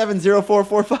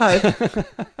 415-937-0445.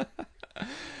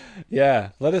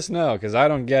 Yeah, let us know, because I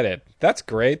don't get it. That's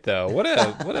great, though. What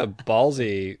a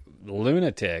ballsy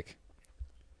lunatic.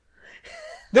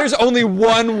 There's only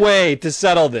one way to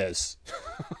settle this.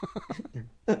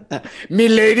 Me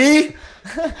lady?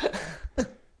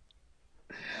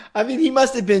 I mean, he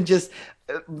must have been just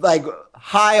like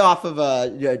high off of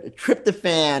a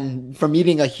tryptophan from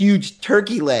eating a huge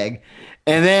turkey leg.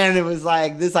 And then it was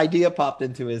like this idea popped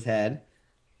into his head.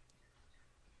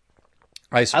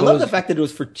 I love the fact that it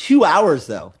was for 2 hours,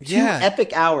 though. Two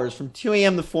epic hours from 2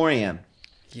 a.m. to 4 a.m.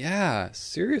 Yeah,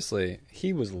 seriously.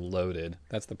 He was loaded.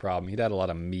 That's the problem. He'd had a lot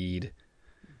of mead.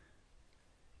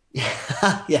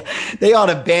 Yeah, they ought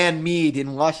to ban mead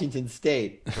in Washington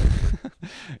State.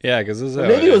 Yeah, because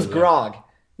maybe it was grog.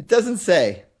 It doesn't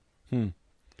say.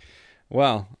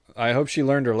 Well, I hope she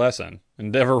learned her lesson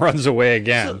and never runs away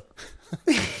again.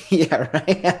 Yeah,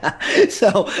 right.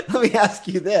 So let me ask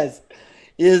you this.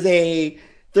 Is a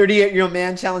 38-year-old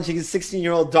man challenging his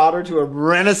 16-year-old daughter to a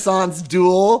Renaissance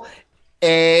duel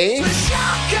A.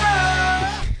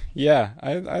 Yeah,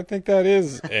 I think that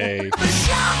is a.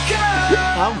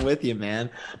 I'm with you, man.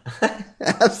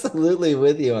 Absolutely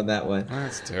with you on that one.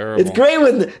 That's terrible. It's great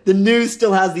when the news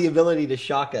still has the ability to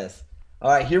shock us. All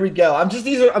right, here we go. I'm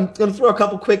going to throw a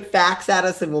couple quick facts at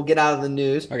us, and we'll get out of the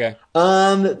news. Okay.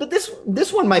 But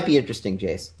this one might be interesting,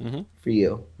 Jace, for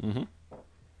you. Mm-hmm.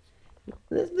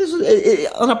 This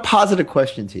is on a positive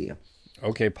question to you.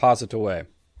 Okay, pause it away.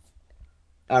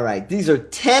 All right, these are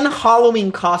 10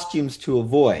 Halloween costumes to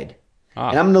avoid,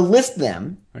 and I'm going to list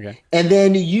them. Okay. And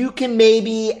then you can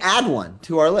maybe add one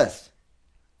to our list.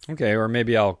 Okay, or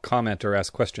maybe I'll comment or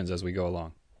ask questions as we go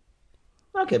along.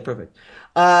 Okay, perfect.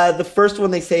 The first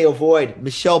one they say avoid,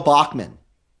 Michelle Bachmann.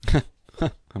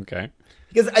 Okay.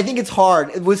 Because I think it's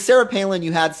hard. With Sarah Palin,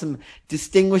 you had some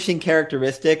distinguishing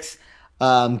characteristics,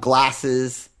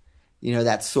 glasses,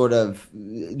 that sort of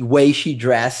way she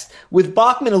dressed. With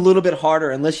Bachmann, a little bit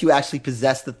harder unless you actually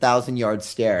possess the 1,000-yard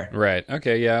stare. Right.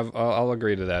 Okay, yeah, I'll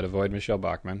agree to that. Avoid Michelle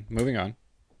Bachmann. Moving on.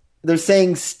 They're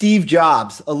saying Steve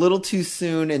Jobs, a little too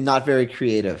soon and not very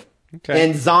creative. Okay.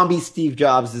 And zombie Steve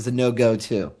Jobs is a no-go,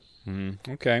 too.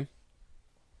 Okay.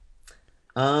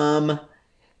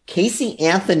 Casey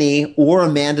Anthony or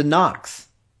Amanda Knox.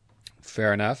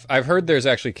 Fair enough. I've heard there's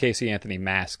actually Casey Anthony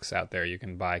masks out there. You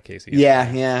can buy Casey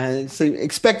Anthony. Yeah. So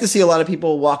expect to see a lot of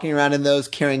people walking around in those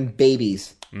carrying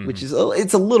babies, which is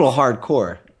it's a little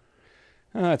hardcore.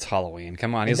 Oh, it's Halloween.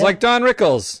 Come on. He's like Don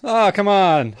Rickles. Oh, come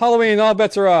on. Halloween, all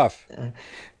bets are off.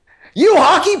 You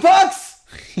hockey pucks!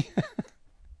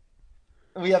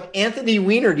 We have Anthony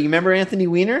Weiner. Do you remember Anthony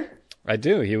Weiner? I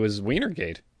do. He was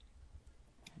Wienergate.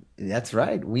 That's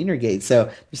right, Wienergate. So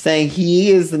you're saying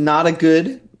he is not a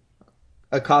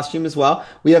costume as well.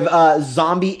 We have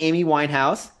zombie Amy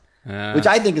Winehouse, which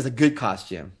I think is a good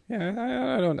costume. Yeah,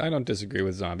 I don't disagree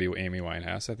with zombie Amy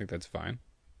Winehouse. I think that's fine.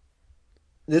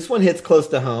 This one hits close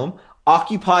to home.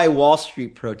 Occupy Wall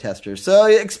Street protesters. So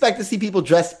I expect to see people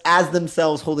dressed as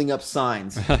themselves holding up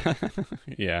signs.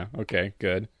 Yeah, okay,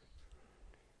 good.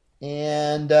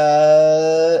 And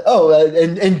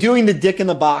and doing the Dick in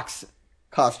the Box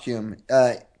costume,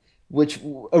 which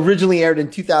originally aired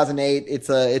in 2008.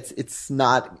 It's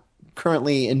not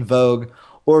currently in vogue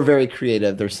or very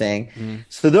creative, they're saying.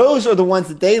 So those are the ones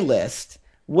that they list.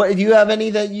 What do you have any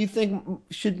that you think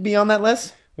should be on that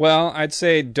list? Well, I'd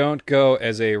say don't go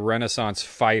as a Renaissance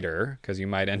fighter because you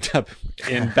might end up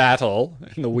in battle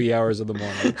in the wee hours of the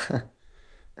morning.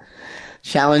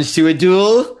 Challenge to a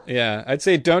duel? Yeah, I'd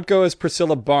say don't go as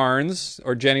Priscilla Barnes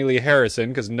or Jenny Lee Harrison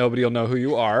because nobody will know who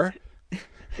you are.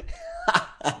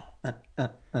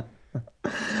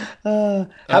 How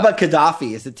about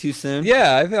Gaddafi? Is it too soon?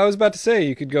 Yeah, I was about to say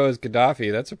you could go as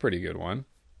Gaddafi. That's a pretty good one.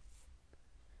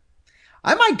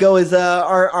 I might go as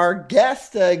our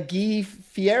guest, Guy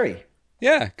Fieri.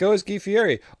 Yeah, go as Guy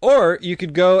Fieri. Or you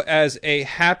could go as a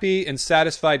happy and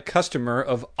satisfied customer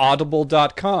of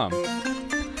Audible.com.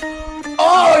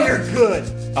 Oh, you're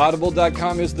good!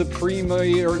 Audible.com is the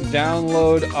premier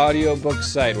download audiobook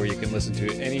site where you can listen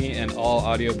to any and all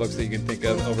audiobooks that you can think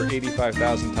of. Over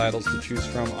 85,000 titles to choose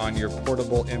from on your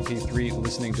portable MP3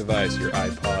 listening device. Your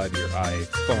iPod, your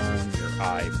iPhone, your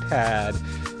iPad,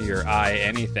 your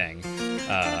anything.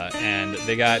 And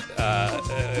they got,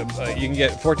 you can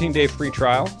get 14-day free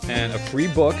trial and a free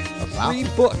book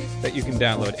that you can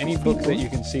download. Any book that you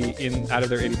can see out of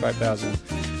their 85,000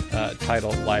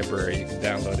 title library you can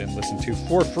download and listen to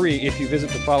for free if you visit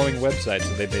the following website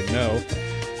so that they know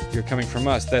you're coming from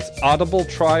us. That's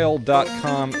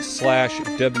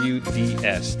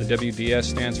audibletrial.com/WDS. The WDS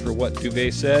stands for What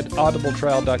Duvet Said.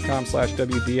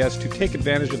 audibletrial.com/WDS to take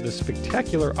advantage of the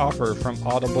spectacular offer from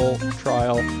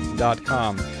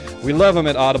audibletrial.com. We love them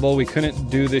at Audible. We couldn't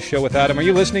do this show without them. Are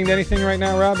you listening to anything right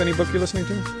now, Rob? Any book you're listening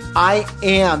to? I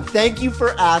am. Thank you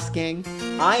for asking.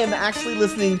 I am actually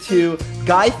listening to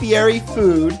Guy Fieri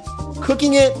Food,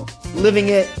 Cooking It, Living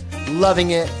It,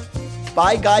 Loving It,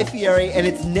 by Guy Fieri, and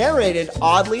it's narrated,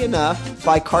 oddly enough,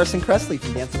 by Carson Kressley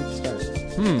from Dancing with the Stars.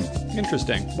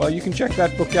 Interesting. Well, you can check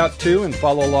that book out, too, and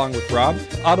follow along with Rob.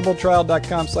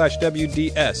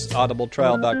 audibletrial.com/WDS.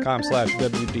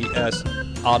 audibletrial.com/WDS.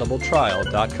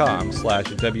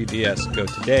 audibletrial.com/WDS. Go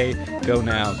today, go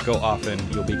now, go often.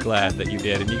 You'll be glad that you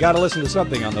did. And you got to listen to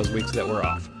something on those weeks that we're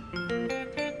off.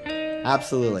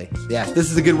 Absolutely. Yeah, this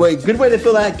is a good way to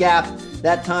fill that gap,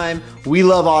 that time. We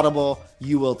love Audible.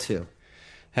 You will, too.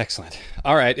 Excellent.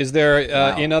 All right. Is there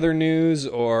in other news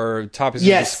or topics of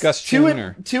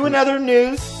discussion? Two in other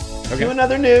news. Okay. Two in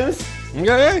other news.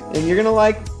 Okay. And you're going to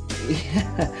like...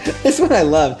 This one I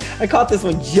love. I caught this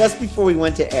one just before we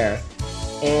went to air.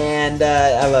 And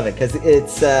I love it because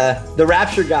it's... the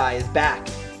Rapture guy is back.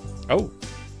 Oh.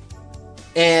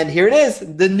 And here it is,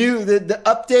 the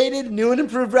updated, new and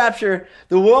improved Rapture.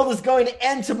 The world is going to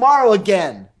end tomorrow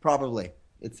again, probably,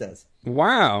 it says.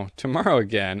 Wow, tomorrow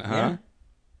again, huh?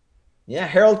 Yeah,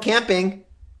 Harold Camping,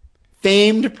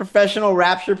 famed professional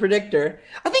Rapture predictor.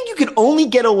 I think you could only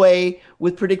get away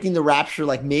with predicting the Rapture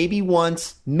like maybe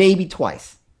once, maybe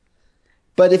twice.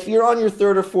 But if you're on your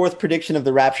third or fourth prediction of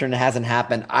the Rapture and it hasn't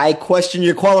happened, I question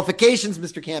your qualifications,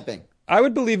 Mr. Camping. I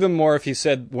would believe him more if he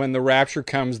said, when the Rapture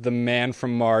comes, the man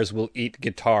from Mars will eat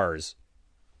guitars.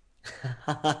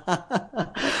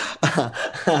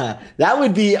 That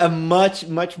would be a much,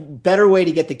 much better way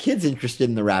to get the kids interested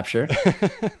in the Rapture.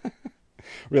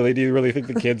 Really? Do you really think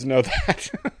the kids know that?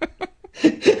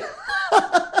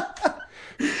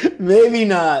 Maybe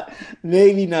not.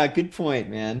 Maybe not. Good point,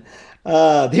 man.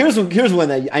 Here's one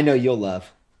that I know you'll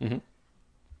love. Mm-hmm.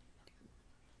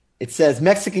 It says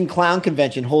Mexican Clown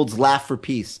Convention holds Laugh for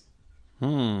Peace.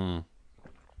 I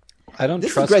don't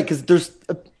This trust. is great because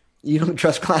you don't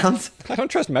trust clowns. I don't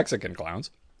trust Mexican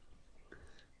clowns.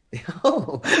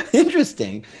 Oh,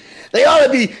 interesting. They ought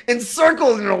to be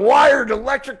encircled in a wired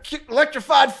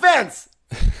electrified fence.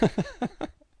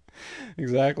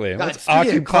 Exactly. God, Let's speaking of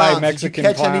occupy clowns, did you Mexican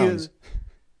catch any of clowns.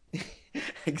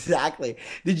 Exactly.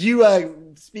 Did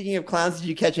you, speaking of clowns, did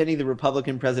you catch any of the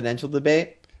Republican presidential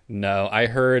debate? No, I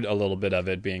heard a little bit of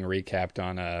it being recapped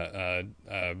on a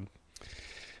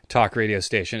talk radio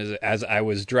station as I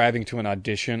was driving to an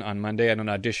audition on Monday. I had an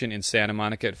audition in Santa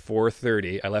Monica at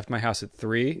 4:30. I left my house at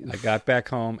 3. I got back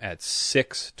home at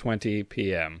 6:20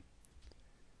 p.m.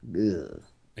 Ugh.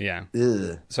 Yeah.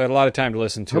 Ugh. So I had a lot of time to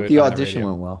listen to Hope it. the on audition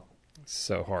radio. went well.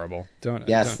 So horrible. Don't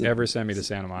Yes. ever send me to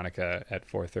Santa Monica at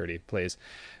 4:30, please.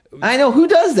 I know. Who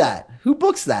does that? Who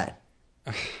books that?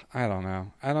 I don't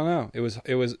know. It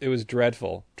was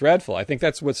dreadful. Dreadful. I think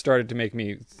that's what started to make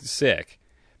me sick.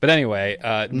 But anyway,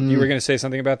 you were going to say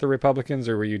something about the Republicans,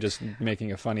 or were you just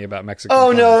making a funny about Mexico?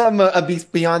 Oh, no, I'm a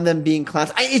beast beyond them being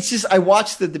clowns. I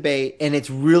watched the debate, and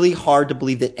it's really hard to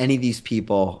believe that any of these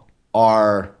people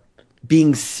are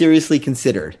being seriously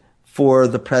considered for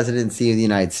the presidency of the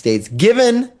United States,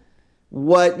 given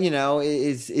what,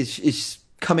 is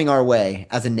coming our way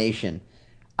as a nation.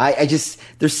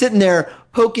 They're sitting there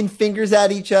poking fingers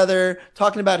at each other,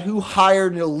 talking about who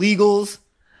hired illegals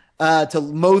to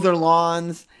mow their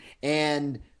lawns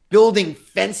and building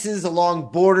fences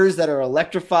along borders that are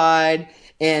electrified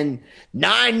and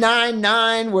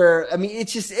 999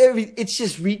 it's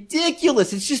just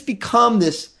ridiculous. It's just become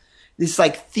this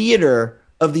like theater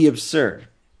of the absurd.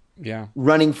 Yeah.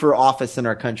 Running for office in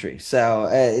our country. So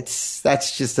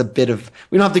that's just a bit of,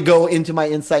 we don't have to go into my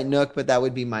insight nook, but that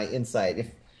would be my insight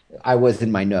if I was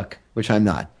in my nook, which I'm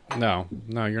not. No,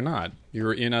 you're not.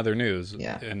 You're in other news.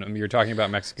 Yeah. And you're talking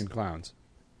about Mexican clowns.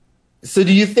 So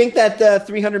do you think that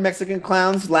 300 Mexican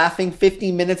clowns laughing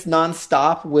 50 minutes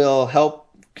nonstop will help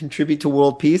contribute to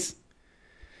world peace?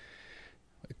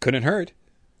 It couldn't hurt.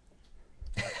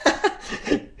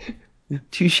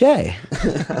 Touche. I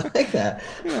like that.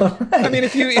 All right. I mean,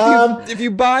 if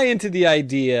you buy into the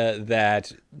idea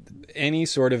that any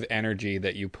sort of energy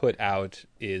that you put out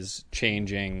is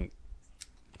changing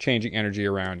energy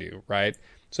around you, right?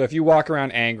 So if you walk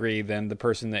around angry, then the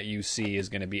person that you see is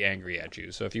going to be angry at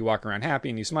you. So if you walk around happy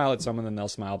and you smile at someone, then they'll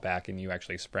smile back and you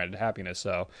actually spread happiness.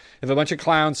 So if a bunch of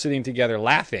clowns sitting together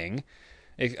laughing,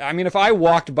 if I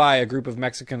walked by a group of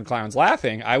Mexican clowns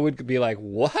laughing, I would be like,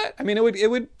 what? I mean,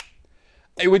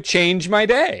 it would change my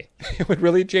day. It would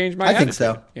really change my attitude.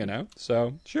 Think so.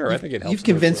 So sure, I think it helps. You've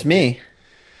convinced me.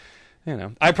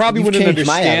 I probably wouldn't changed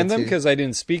my understand them attitude. because I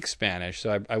didn't speak Spanish,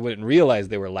 so I wouldn't realize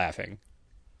they were laughing.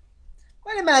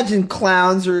 I'd imagine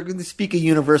clowns are going to speak a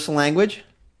universal language.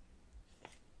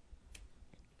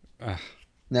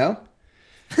 No?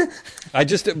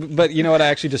 But you know what? I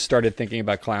actually just started thinking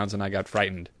about clowns and I got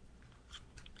frightened.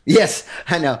 Yes,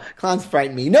 I know. Clowns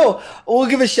frighten me. No, we'll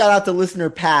give a shout out to listener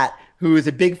Pat, who is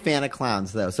a big fan of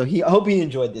clowns, though. So I hope he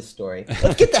enjoyed this story.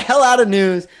 Let's get the hell out of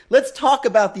news. Let's talk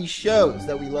about these shows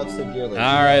that we love so dearly.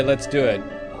 All right, let's do it.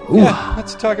 Yeah,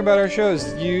 let's talk about our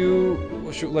shows.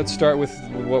 Let's start with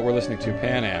what we're listening to.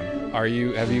 Pan Am.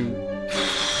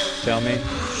 Tell me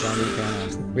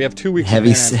Pan Am. We have 2 weeks.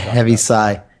 Heavy of Pan Am to talk heavy about.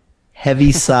 sigh.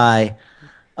 Heavy sigh.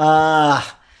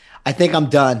 I think I'm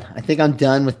done. I think I'm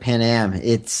done with Pan Am.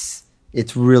 It's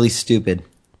really stupid.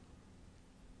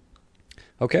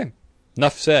 Okay.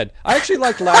 Enough said. I actually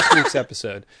liked last week's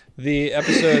episode. The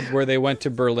episode where they went to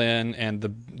Berlin and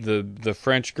the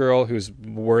French girl who's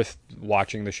worth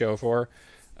watching the show for.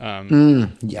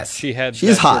 Yes.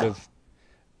 She's hot.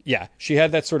 She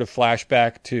had that sort of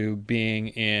flashback to being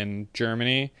in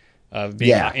Germany of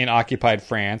being in occupied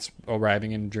France,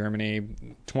 arriving in Germany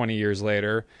 20 years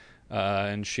later,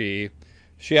 and she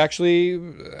actually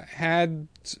had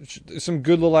some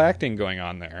good little acting going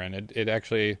on there, and it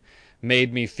actually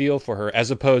made me feel for her, as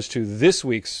opposed to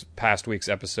past week's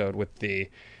episode with the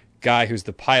guy who's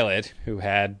the pilot who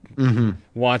had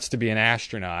wants to be an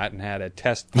astronaut and had a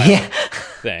test pilot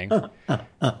thing.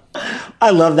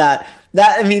 I love that.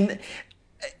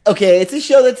 Okay, it's a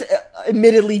show that's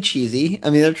admittedly cheesy. I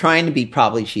mean, they're trying to be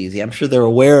probably cheesy. I'm sure they're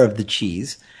aware of the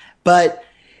cheese, but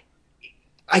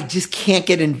I just can't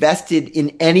get invested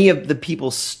in any of the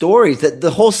people's stories. That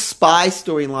the whole spy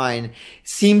storyline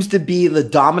seems to be the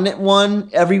dominant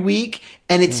one every week,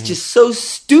 and it's just so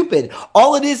stupid.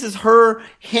 All it is her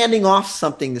handing off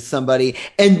something to somebody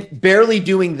and barely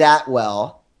doing that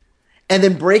well, and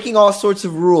then breaking all sorts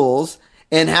of rules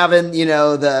and having,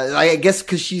 I guess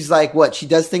because she's like, she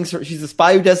does things, she's a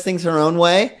spy who does things her own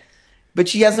way, but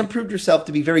she hasn't proved herself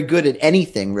to be very good at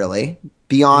anything, really,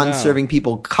 beyond serving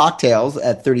people cocktails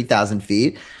at 30,000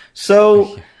 feet.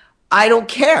 So I don't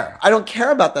care. I don't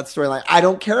care about that storyline. I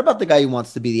don't care about the guy who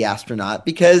wants to be the astronaut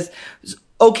because,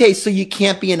 okay, so you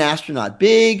can't be an astronaut.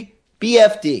 Big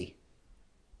BFD.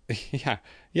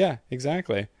 Yeah,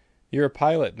 exactly. You're a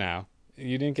pilot now.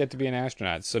 You didn't get to be an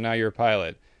astronaut, so now you're a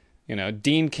pilot.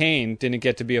 Dean Cain didn't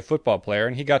get to be a football player,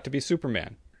 and he got to be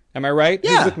Superman. Am I right?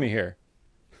 Yeah. Who's with me here?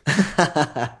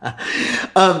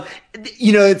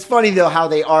 It's funny though how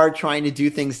they are trying to do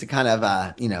things to kind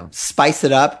of spice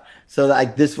it up. So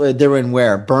like they were in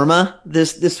Burma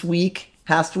this week,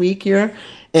 past week here,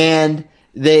 and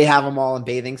they have them all in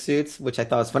bathing suits, which I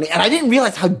thought was funny. And I didn't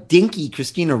realize how dinky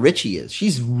Christina Ricci is.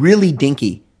 She's really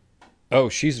dinky. Oh,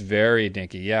 she's very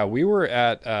dinky. Yeah, we were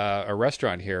at a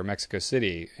restaurant here, Mexico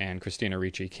City, and Christina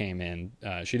Ricci came in.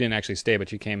 She didn't actually stay, but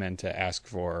she came in to ask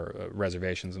for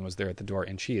reservations and was there at the door.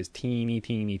 And she is teeny,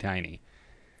 teeny, tiny.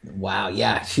 Wow,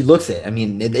 yeah, she looks it. I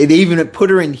mean, they even put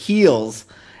her in heels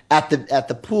at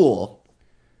the pool,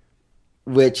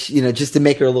 which just to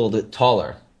make her a little bit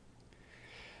taller.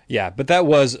 Yeah, but that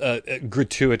was a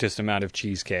gratuitous amount of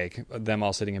cheesecake, them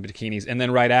all sitting in bikinis. And then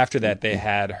right after that, they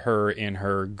had her in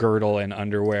her girdle and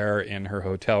underwear in her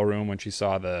hotel room when she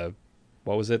saw the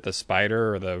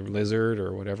spider or the lizard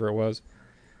or whatever it was.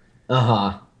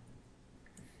 Uh-huh.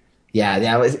 Yeah,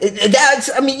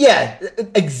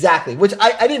 exactly. Which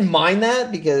I didn't mind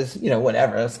that because,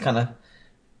 whatever. It's kind of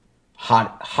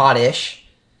hot-ish.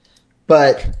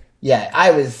 But, yeah,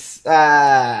 I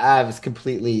was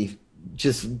completely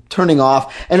just turning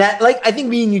off. And I think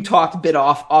me and you talked a bit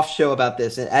off show about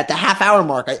this. And at the half-hour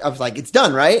mark, I was like, it's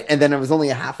done, right? And then it was only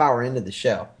a half hour into the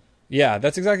show. Yeah,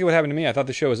 that's exactly what happened to me. I thought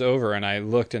the show was over, and I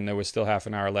looked, and there was still half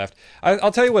an hour left.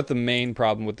 I'll tell you what the main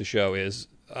problem with the show is,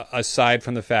 aside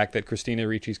from the fact that Christina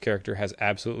Ricci's character has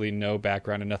absolutely no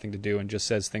background and nothing to do and just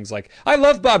says things like, I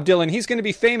love Bob Dylan. He's going to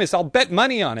be famous. I'll bet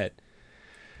money on it.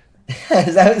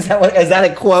 Is that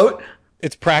a quote?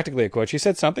 It's practically a quote. She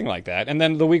said something like that. And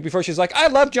then the week before, she's like, I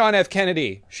love John F.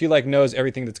 Kennedy. She knows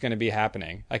everything that's going to be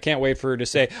happening. I can't wait for her to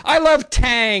say, I love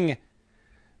Tang.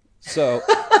 So,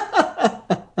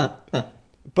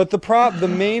 but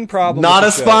the main problem. Not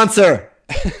a sponsor.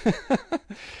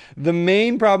 The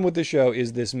main problem with the show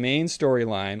is this main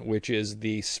storyline, which is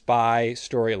the spy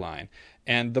storyline.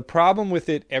 And the problem with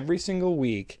it every single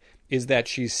week is that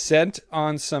she's sent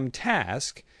on some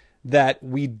task that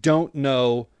we don't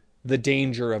know the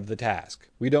danger of the task.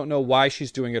 We don't know why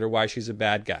she's doing it or why she's a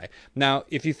bad guy. Now,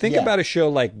 if you think about a show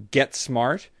like Get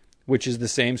Smart, which is the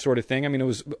same sort of thing. I mean, it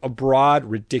was a broad,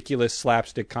 ridiculous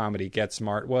slapstick comedy, Get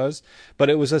Smart was, but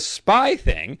it was a spy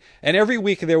thing. And every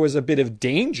week there was a bit of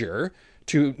danger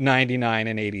to 99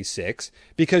 and 86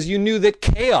 because you knew that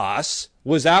chaos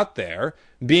was out there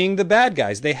being the bad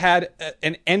guys. They had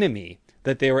an enemy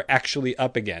that they were actually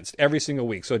up against every single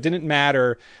week. So it didn't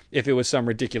matter if it was some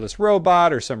ridiculous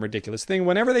robot or some ridiculous thing.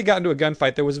 Whenever they got into a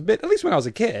gunfight, there was a bit, at least when I was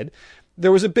a kid,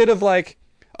 there was a bit of like,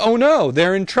 oh no,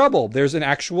 they're in trouble. There's an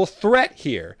actual threat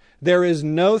here. There is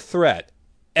no threat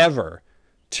ever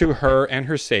to her and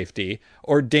her safety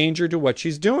or danger to what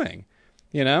she's doing.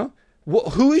 You know?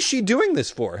 Who is she doing this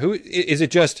for? Who is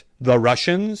it? Just the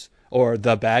Russians or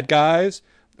the bad guys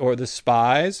or the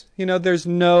spies? You know, there's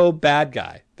no bad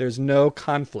guy. There's no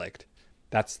conflict.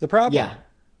 That's the problem. Yeah.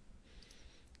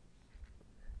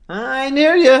 I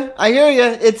hear you.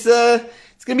 It's going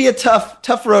to be a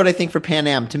tough road, I think, for Pan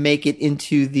Am to make it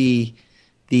into the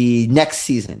next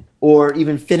season or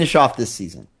even finish off this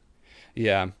season.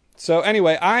 Yeah. So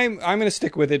anyway, I'm going to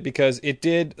stick with it because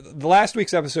the last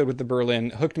week's episode with the Berlin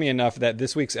hooked me enough that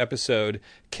this week's episode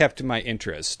kept my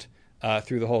interest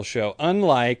through the whole show,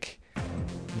 unlike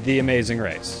The Amazing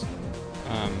Race.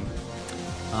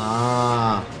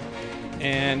 Ah.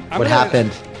 And what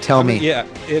happened? Tell me. Yeah,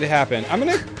 it happened. I'm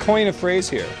going to coin a phrase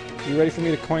here. You ready for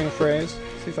me to coin a phrase?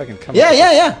 See if I can come Yeah, up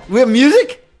yeah. We have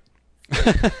music?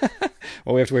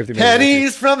 Well, we have to wait for the music.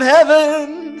 Pennies from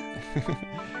heaven!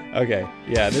 Okay,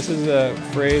 yeah, this is a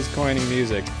phrase coining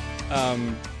music.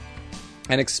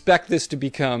 And expect this to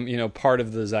become, part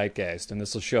of the zeitgeist, and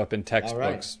this will show up in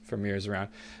textbooks from years around.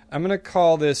 I'm going to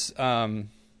call this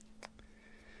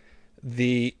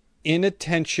the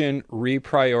inattention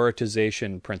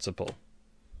reprioritization principle.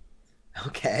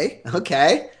 Okay.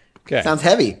 Sounds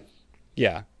heavy.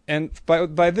 Yeah, and by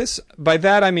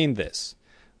that I mean this: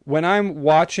 when I'm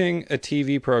watching a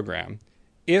TV program,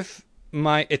 if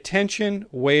my attention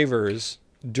wavers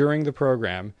during the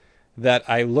program, that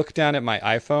I look down at my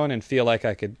iPhone and feel like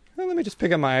I could, let me just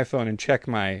pick up my iPhone and check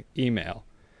my email.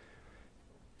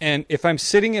 And if I'm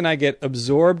sitting and I get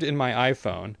absorbed in my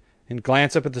iPhone and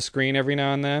glance up at the screen every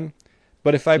now and then,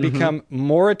 but if I become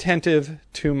more attentive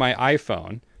to my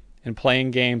iPhone and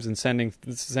playing games and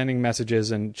sending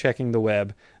messages and checking the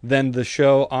web than the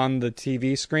show on the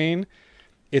TV screen,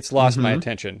 it's lost my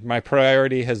attention. My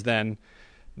priority has then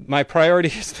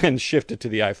shifted to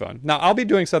the iPhone. Now, I'll be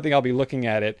doing something, I'll be looking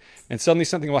at it, and suddenly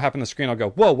something will happen on the screen. I'll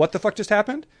go, whoa, what the fuck just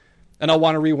happened? And I'll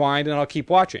want to rewind, and I'll keep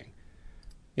watching.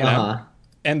 You know?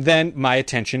 And then my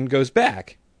attention goes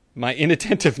back. My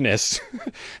inattentiveness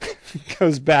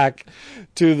goes back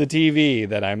to the TV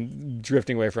that I'm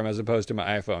drifting away from as opposed to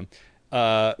my iPhone.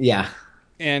 Yeah.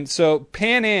 And so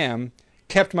Pan Am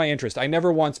kept my interest. I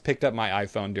never once picked up my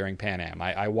iPhone during Pan Am.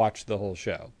 I watched the whole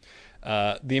show.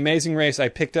 The Amazing Race, I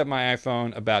picked up my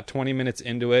iPhone about 20 minutes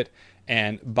into it,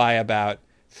 and by about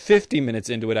 50 minutes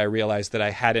into it, I realized that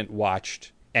I hadn't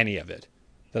watched any of it,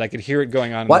 that I could hear it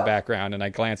going on in the background, and I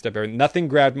glanced up. Nothing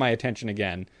grabbed my attention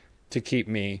again to keep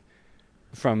me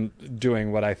from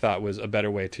doing what I thought was a better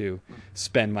way to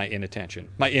spend my inattention,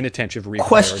 my inattentive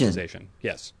reprioritization.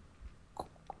 Yes.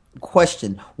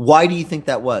 Question. Why do you think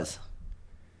that was?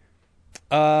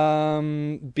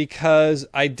 Because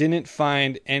I don't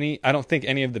think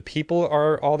any of the people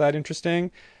are all that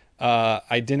interesting.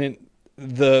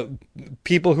 The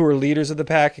people who were leaders of the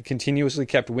pack continuously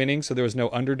kept winning, so there was no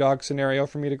underdog scenario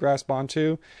for me to grasp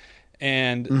onto.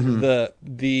 And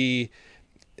the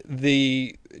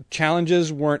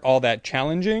challenges weren't all that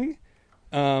challenging.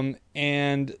 And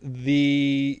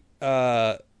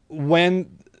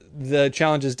when the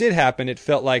challenges did happen, it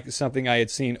felt like something I had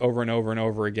seen over and over and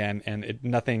over again, and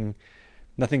nothing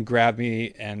grabbed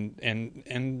me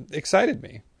and excited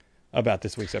me about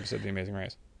this week's episode of The Amazing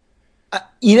Race. And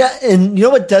you know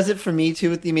what does it for me too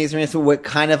with The Amazing Race? What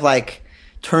kind of like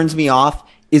turns me off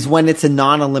is when it's a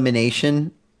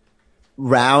non-elimination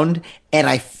round, and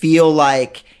I feel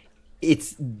like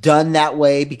it's done that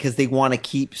way because they want to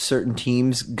keep certain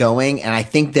teams going. And I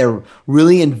think they're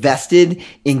really invested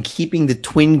in keeping the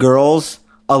twin girls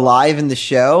alive in the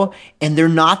show. And they're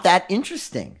not that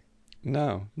interesting.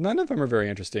 No, none of them are very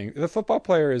interesting. The football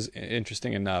player is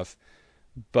interesting enough,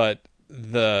 but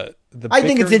I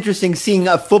think it's interesting seeing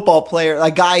a football player,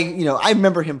 a guy, I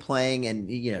remember him playing, and,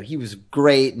 he was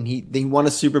great, and he won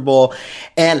a Super Bowl.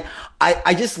 And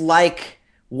I just like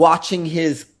watching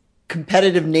his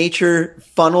competitive nature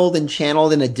funneled and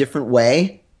channeled in a different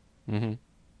way,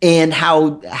 and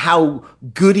how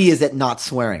good he is at not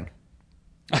swearing.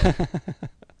 He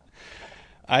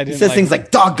says things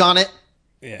like "doggone it."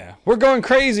 Yeah, we're going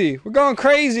crazy. We're going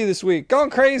crazy this week. Going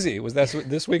crazy. Was that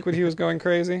this week when he was going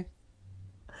crazy?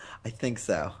 I think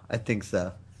so.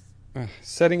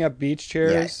 Setting up beach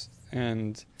chairs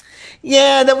and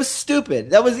that was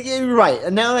stupid. You're right.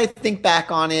 And now that I think back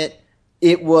on it.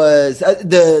 It was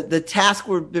the task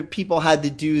where the people had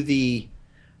to do the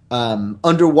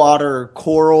underwater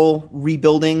coral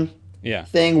rebuilding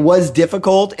thing was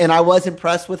difficult, and I was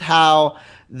impressed with how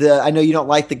I know you don't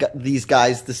like these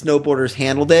guys, the snowboarders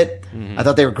handled it. I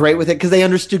thought they were great with it because they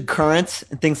understood currents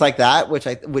and things like that, which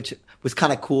was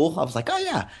kind of cool. I was like, oh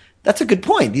yeah, that's a good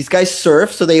point. These guys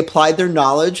surf, so they applied their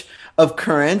knowledge of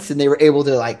currents, and they were able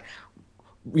to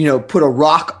put a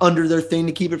rock under their thing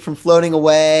to keep it from floating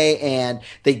away, and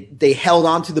they held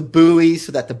onto the buoy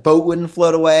so that the boat wouldn't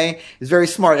float away. It's very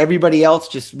smart. Everybody else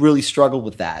just really struggled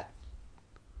with that.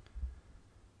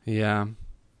 Yeah.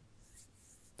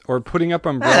 Or putting up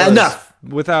umbrellas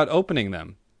without opening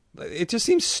them. It just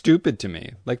seems stupid to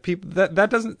me. Like people that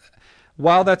doesn't.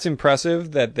 While that's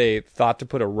impressive that they thought to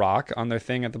put a rock on their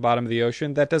thing at the bottom of the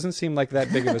ocean, that doesn't seem like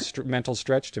that big of a mental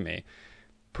stretch to me.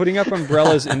 Putting up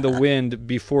umbrellas in the wind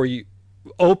before you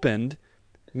opened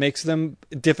makes them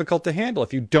difficult to handle.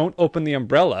 If you don't open the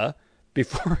umbrella,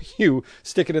 before you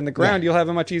stick it in the ground, you'll have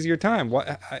a much easier time.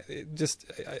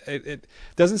 It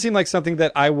doesn't seem like something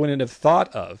that I wouldn't have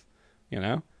thought of, you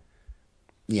know?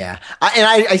 Yeah.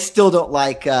 I still don't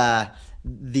like the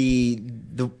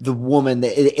woman,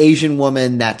 the Asian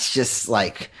woman that's just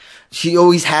like, she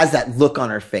always has that look on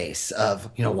her face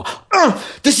of,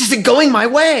 this isn't going my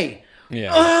way.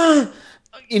 Yeah.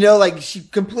 Like she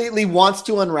completely wants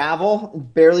to unravel,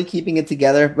 barely keeping it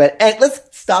together. But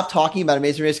let's stop talking about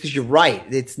Amazing Race because you're right.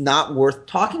 It's not worth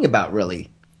talking about, really.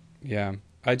 Yeah.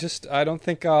 I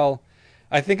think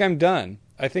I'm done.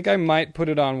 I think I might put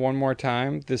it on one more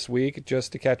time this week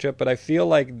just to catch up. But I feel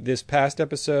like this past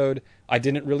episode, I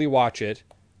didn't really watch it.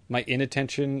 My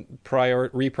inattention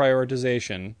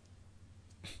reprioritization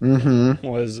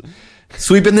was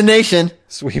sweeping the nation.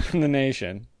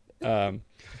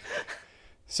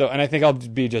 So, and I think I'll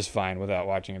be just fine without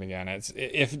watching it again.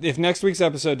 If next week's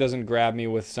episode doesn't grab me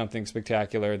with something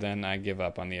spectacular, then I give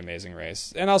up on The Amazing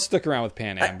Race, and I'll stick around with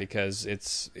Pan Am because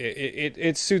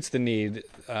it suits the need.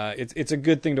 It's a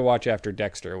good thing to watch after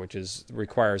Dexter, which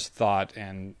requires thought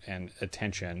and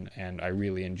attention, and I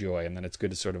really enjoy. And then it's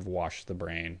good to sort of wash the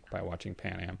brain by watching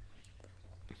Pan Am.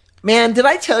 Man, did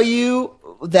I tell you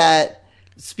that,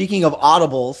 speaking of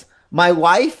audibles, my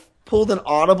wife pulled an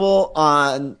audible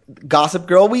on Gossip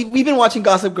Girl. We've been watching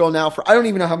Gossip Girl now for, I don't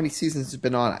even know how many seasons it's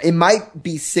been on. It might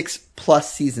be 6+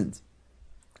 seasons.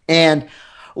 And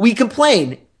we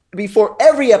complain before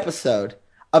every episode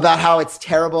about how it's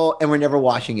terrible and we're never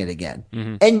watching it again.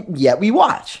 Mm-hmm. And yet we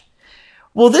watch.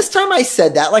 Well, this time I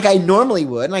said that like I normally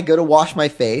would, and I go to wash my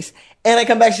face, and I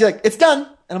come back, she's like, it's done.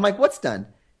 And I'm like, what's done?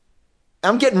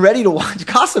 I'm getting ready to watch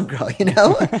Gossip Girl,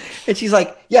 And she's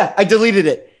like, yeah, I deleted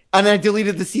it. And I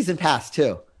deleted the season pass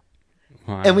too.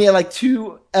 Wow. And we had like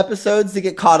 2 episodes to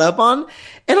get caught up on.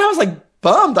 And I was like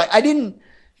bummed. Like I didn't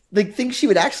think she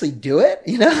would actually do it.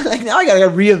 Like now I got to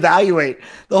reevaluate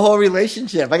the whole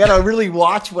relationship. I got to really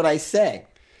watch what I say.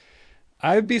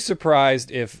 I'd be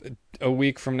surprised if a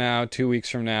week from now, 2 weeks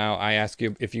from now, I ask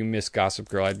you if you miss Gossip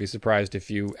Girl. I'd be surprised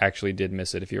if you actually did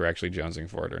miss it, if you were actually jonesing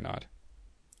for it or not.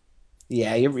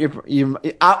 Yeah,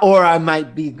 or I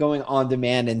might be going on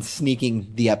demand and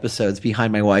sneaking the episodes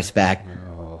behind my wife's back.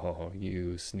 Oh,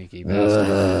 you sneaky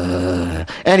bastard.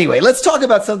 Anyway, let's talk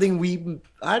about something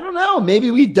I don't know, maybe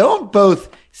we don't both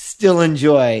still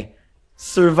enjoy.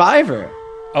 Survivor.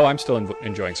 Oh, I'm still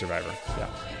enjoying Survivor. Yeah.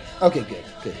 Okay, good.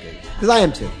 Because I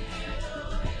am too.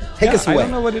 Take us away. I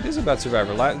don't know what it is about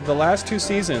Survivor. The last 2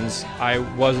 seasons, I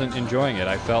wasn't enjoying it.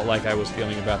 I felt like I was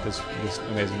feeling about this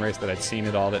Amazing Race that I'd seen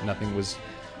it all, that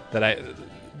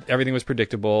everything was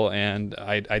predictable, and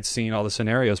I'd seen all the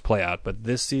scenarios play out. But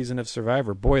this season of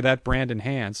Survivor, boy, that Brandon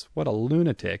Hance, what a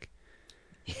lunatic.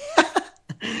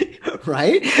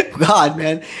 Right? God,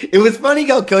 man. It was funny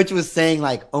how Coach was saying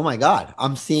like, oh my God,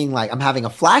 I'm having a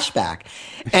flashback.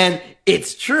 And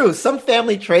it's true. Some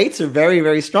family traits are very,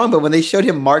 very strong. But when they showed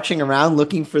him marching around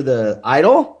looking for the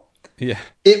idol, yeah,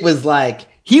 it was like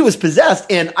he was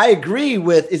possessed. And I agree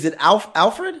with, is it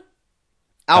Alfred?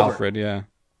 Alfred, yeah.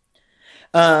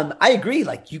 I agree.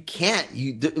 Like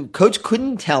Coach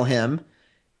couldn't tell him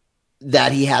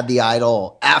that he had the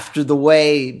idol after the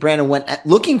way Brandon went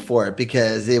looking for it,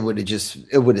 because it would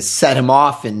have set him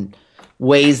off in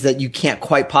ways that you can't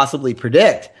quite possibly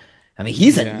predict. I mean,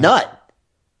 he's a nut.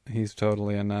 He's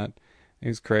totally a nut.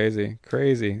 He's crazy.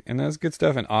 And that's good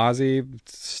stuff. And Ozzy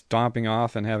stomping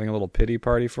off and having a little pity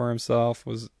party for himself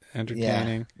was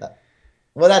entertaining. Yeah.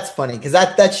 Well, that's funny because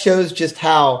that shows just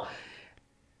how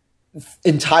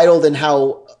entitled and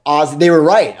how Ozzy, they were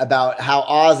right about how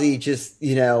Ozzy just,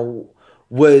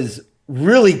 was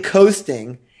really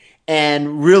coasting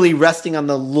and really resting on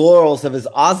the laurels of his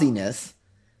Ozziness.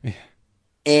 Yeah.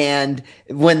 And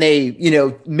when they,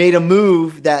 made a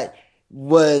move that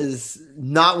was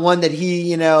not one that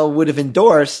he, would have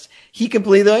endorsed, he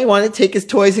completely wanted to take his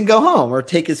toys and go home, or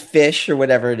take his fish or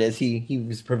whatever it is he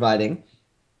was providing.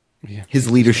 Yeah. His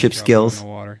leadership skills. In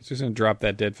the water. He's just going to drop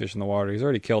that dead fish in the water. He's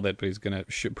already killed it, but he's going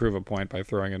to prove a point by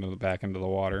throwing it back into the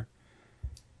water.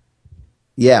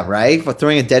 Yeah, right? For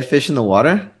throwing a dead fish in the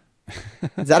water?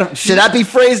 Should that be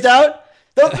phrased out?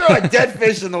 Don't throw a dead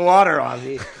fish in the water,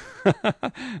 Ozzy.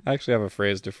 I actually have a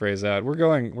phrase to phrase out. We're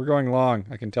going long,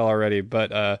 I can tell already,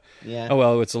 but yeah. Oh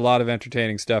well, it's a lot of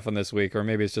entertaining stuff on this week, or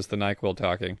maybe it's just the NyQuil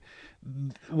talking.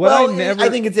 I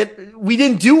think it's it. We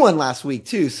didn't do one last week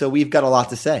too, so we've got a lot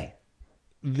to say.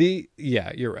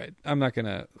 Yeah, you're right. I'm not going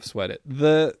to sweat it.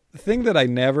 The thing that I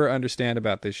never understand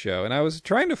about this show, and I was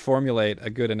trying to formulate a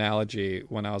good analogy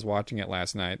when I was watching it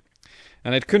last night,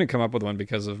 and I couldn't come up with one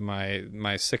because of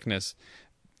my sickness,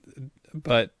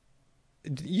 but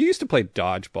you used to play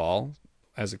dodgeball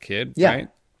as a kid, Yeah. right?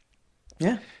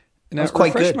 Yeah. Now, was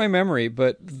quite refresh good. my memory,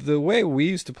 but the way we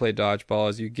used to play dodgeball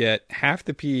is you get half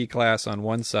the PE class on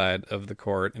one side of the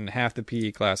court and half the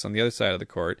PE class on the other side of the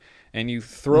court, and you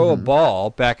throw a ball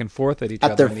back and forth at each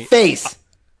At other. their face.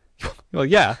 Well,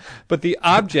 yeah, but the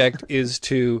object is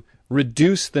to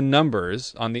reduce the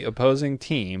numbers on the opposing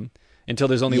team until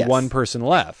there's only Yes. one person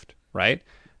left, right?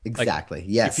 Exactly.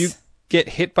 Yes. If you get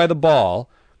hit by the ball,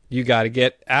 you got to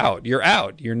get out. You're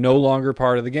out. You're no longer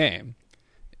part of the game.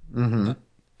 Mm-hmm.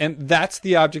 And that's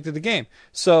the object of the game.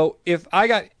 So if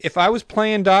I was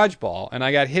playing dodgeball and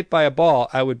I got hit by a ball,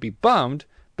 I would be bummed,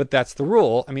 but that's the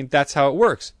rule. I mean, that's how it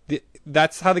works.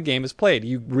 That's how the game is played.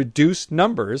 You reduce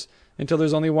numbers until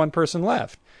there's only one person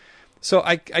left. So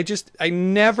I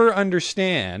never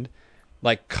understand,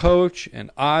 like Coach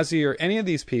and Ozzy or any of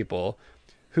these people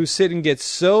who sit and get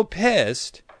so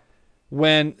pissed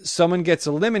when someone gets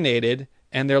eliminated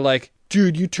and they're like,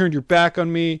 dude, you turned your back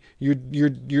on me. You're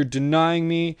denying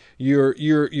me.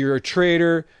 You're a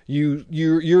traitor.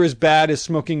 You're as bad as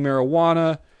smoking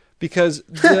marijuana, because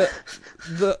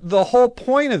the whole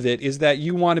point of it is that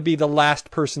you want to be the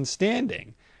last person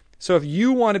standing. So if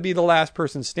you want to be the last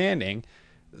person standing,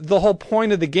 the whole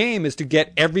point of the game is to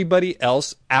get everybody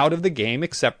else out of the game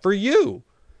except for you.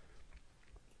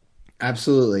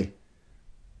 Absolutely.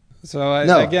 So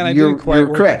I You're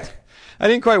correct. I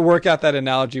didn't quite work out that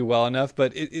analogy well enough,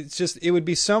 but it would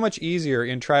be so much easier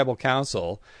in tribal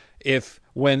council if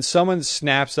when someone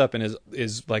snaps up and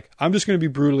is like, I'm just going to be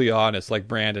brutally honest, like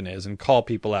Brandon is, and call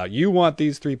people out. You want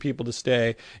these 3 people to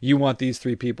stay. You want these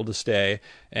 3 people to stay.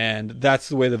 And that's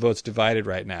the way the vote's divided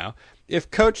right now. If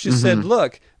Coach just said,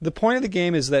 look, the point of the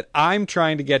game is that I'm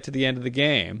trying to get to the end of the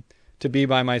game to be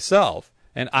by myself.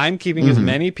 And I'm keeping as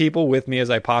many people with me as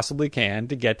I possibly can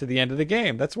to get to the end of the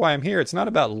game. That's why I'm here. It's not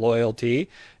about loyalty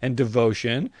and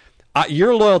devotion.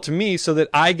 You're loyal to me so that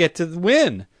I get to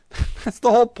win. That's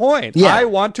the whole point. Yeah. I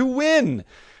want to win.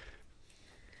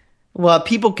 Well,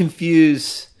 people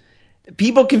confuse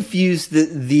the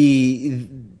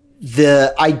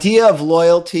idea of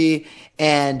loyalty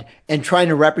and trying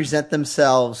to represent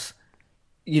themselves,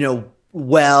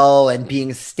 well, and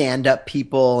being stand-up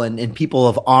people and people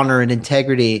of honor and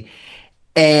integrity.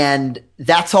 And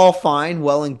that's all fine,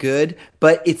 well and good,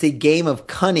 but it's a game of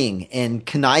cunning and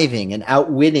conniving and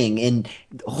outwitting and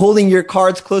holding your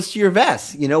cards close to your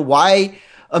vest. Why?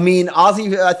 I mean,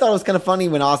 Ozzy, I thought it was kind of funny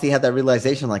when Ozzy had that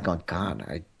realization, like, oh God,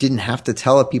 I didn't have to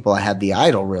tell people I had the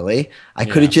idol, really. I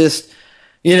could have just,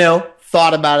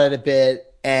 thought about it a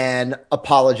bit and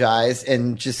apologized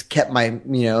and just kept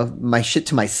my shit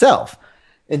to myself.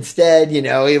 Instead,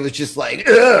 it was just like,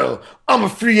 oh, I'm a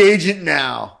free agent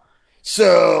now.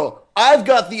 So I've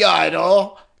got the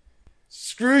idol.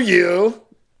 Screw you.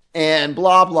 And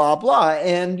blah, blah, blah.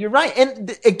 And you're right.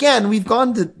 And again, we've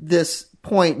gone to this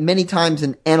point many times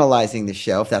in analyzing the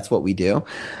show, if that's what we do.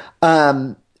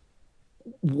 Why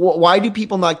do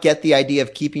people not get the idea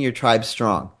of keeping your tribe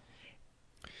strong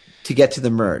to get to the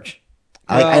merge?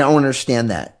 I don't understand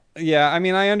that. Yeah, I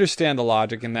mean, I understand the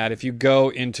logic in that if you go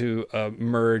into a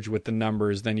merge with the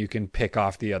numbers, then you can pick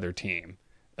off the other team,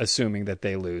 assuming that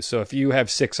they lose. So if you have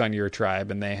 6 on your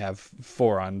tribe and they have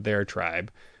 4 on their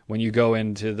tribe, when you go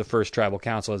into the first tribal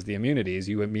council as the immunities,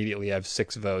 you immediately have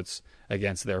 6 votes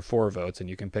against their 4 votes, and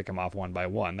you can pick them off one by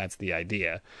one. That's the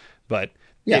idea. But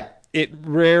yeah. It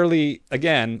rarely,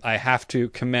 again, I have to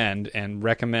commend and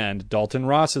recommend Dalton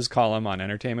Ross's column on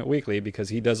Entertainment Weekly, because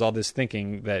he does all this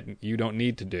thinking that you don't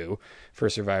need to do for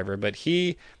Survivor. But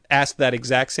he asked that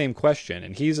exact same question,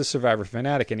 and he's a Survivor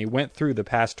fanatic, and he went through the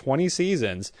past 20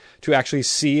 seasons to actually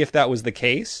see if that was the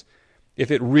case,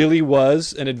 if it really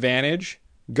was an advantage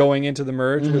going into the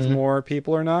merge with more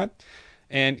people or not.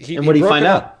 And what did he find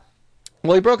out?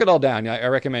 Well, he broke it all down. I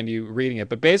recommend you reading it.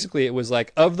 But basically, it was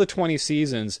like, of the 20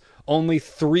 seasons, only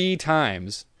 3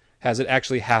 times has it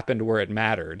actually happened where it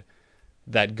mattered,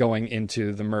 that going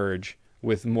into the merge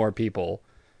with more people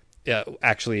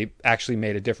actually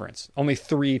made a difference. Only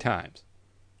 3 times.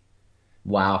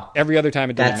 Wow. Every other time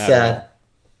it didn't matter.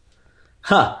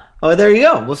 Oh, there you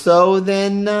go. Well, so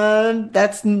then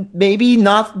that's maybe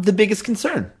not the biggest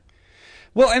concern.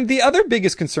 Well, and the other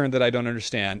biggest concern that I don't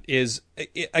understand is,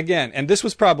 again, and this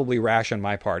was probably rash on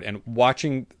my part, and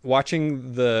watching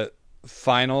the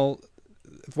final,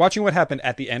 watching what happened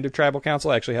at the end of Tribal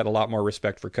Council, I actually had a lot more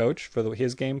respect for Coach for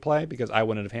his gameplay, because I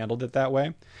wouldn't have handled it that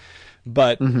way.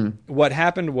 But what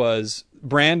happened was,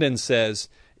 Brandon says,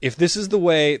 if this is the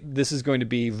way this is going to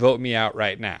be, vote me out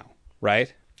right now,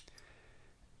 right?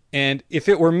 And if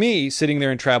it were me sitting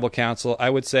there in Tribal Council, I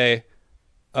would say,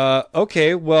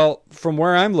 Okay, well, from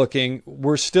where I'm looking,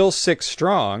 we're still 6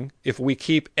 strong if we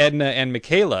keep Edna and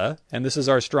Michaela, and this is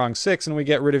our strong 6, and we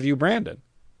get rid of you, Brandon.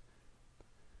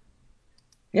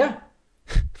 Yeah.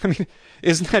 I mean,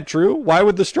 isn't that true? Why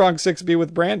would the strong 6 be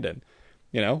with Brandon?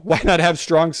 Why not have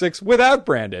strong 6 without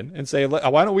Brandon and say,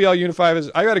 why don't we all unify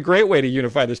this? I got a great way to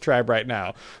unify this tribe right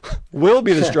now. We'll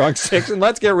be the strong 6 and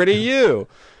let's get rid of you.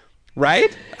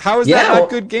 Right? How is that not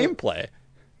good gameplay?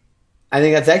 I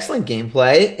think that's excellent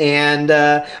gameplay. And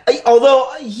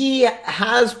although he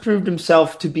has proved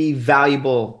himself to be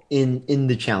valuable in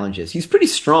the challenges, he's pretty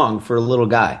strong for a little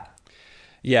guy.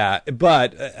 Yeah,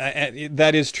 but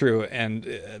that is true.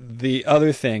 And the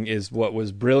other thing is what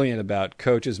was brilliant about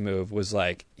Coach's move was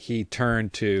like he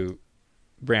turned to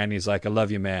Brandon. He's like, I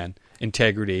love you, man.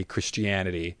 Integrity,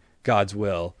 Christianity, God's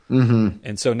will. Mm-hmm.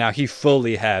 And so now he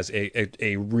fully has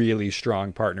a really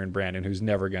strong partner in Brandon who's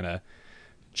never going to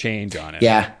change on it.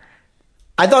 Yeah.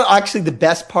 I thought actually the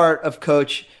best part of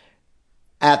Coach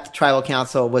at the Tribal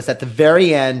Council was at the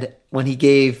very end when he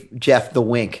gave Jeff the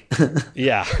wink.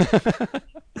 Yeah.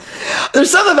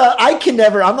 There's something about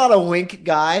I'm not a wink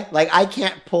guy. Like I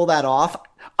can't pull that off.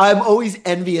 I'm always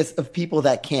envious of people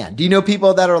that can. Do you know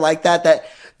people that are like that? That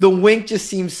the wink just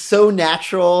seems so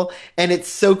natural and it's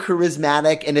so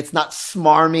charismatic and it's not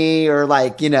smarmy or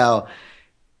like,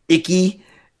 icky.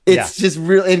 It's just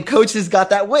real. And Coach has got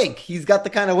that wink. He's got the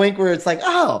kind of wink where it's like,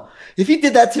 oh, if he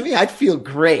did that to me, I'd feel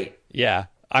great. Yeah.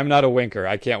 I'm not a winker.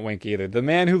 I can't wink either. The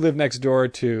man who lived next door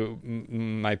to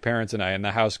my parents and I in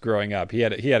the house growing up, he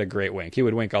had a great wink. He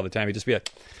would wink all the time. He'd just be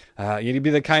like, you'd be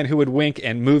the kind who would wink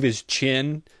and move his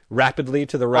chin rapidly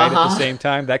to the right at the same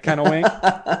time. That kind of wink.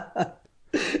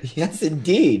 Yes,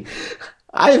 indeed.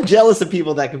 I am jealous of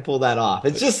people that can pull that off.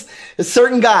 It's just a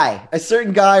certain guy or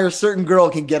certain girl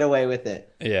can get away with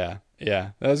it. Yeah.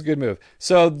 Yeah, that was a good move.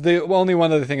 So the only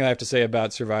one other thing I have to say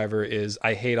about Survivor is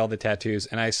I hate all the tattoos,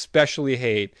 and I especially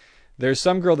hate there's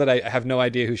some girl that I have no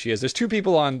idea who she is. There's 2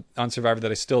 people on Survivor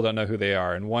that I still don't know who they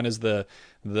are, and one is the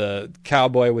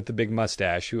cowboy with the big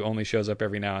mustache who only shows up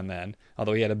every now and then,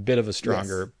 although he had a bit of a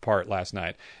stronger part last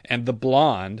night. And the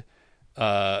blonde,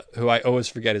 who I always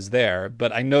forget is there,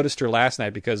 but I noticed her last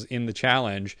night because in the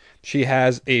challenge, she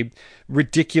has a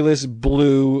ridiculous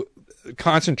blue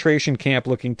concentration camp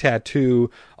looking tattoo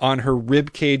on her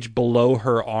rib cage below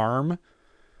her arm.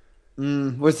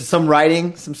 Was it some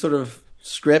writing, some sort of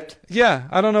script? Yeah,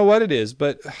 I don't know what it is,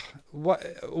 but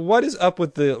what is up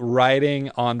with the writing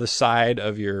on the side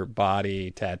of your body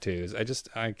tattoos?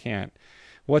 I can't.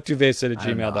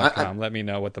 WhatDuVaySaid@gmail.com. Let me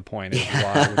know what the point is.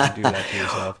 Why would you do that to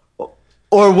yourself?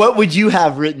 Or what would you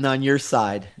have written on your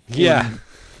side? Yeah.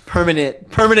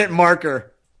 Permanent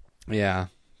marker. Yeah,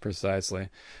 precisely.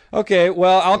 Okay,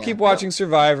 well, I'll keep watching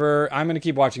Survivor. I'm going to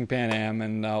keep watching Pan Am,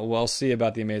 and we'll see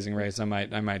about The Amazing Race. I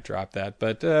might drop that,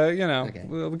 but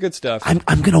good stuff.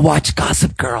 I'm going to watch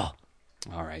Gossip Girl.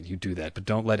 All right, you do that, but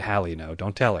don't let Hallie know.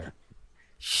 Don't tell her.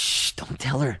 Shh, don't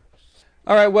tell her.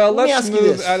 All right, well, let's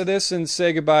move out of this and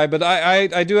say goodbye. But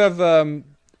I do have. Do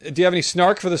you have any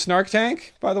snark for the snark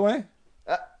tank? By the way.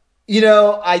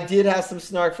 I did have some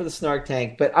snark for the snark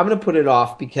tank, but I'm going to put it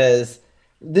off because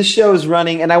this show is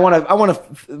running, and I want to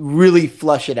really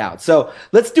flush it out. So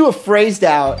let's do a phrased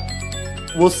out.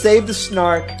 We'll save the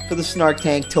snark for the snark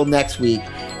tank till next week,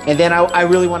 and then I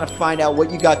really want to find out what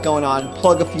you got going on.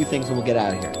 Plug a few things, and we'll get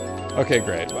out of here. Okay,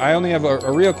 great. I only have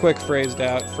a real quick phrased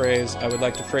out phrase. I would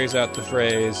like to phrase out the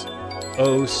phrase,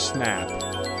 "Oh snap."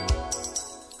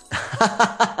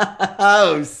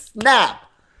 Oh snap.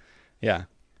 Yeah.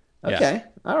 Okay. Yes.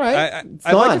 All right.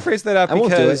 I'd like to phrase that out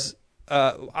because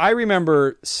I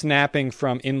remember snapping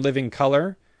from In Living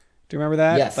Color. Do you remember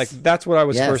that? Yes. Like that's what I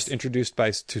was first introduced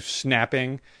to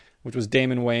snapping, which was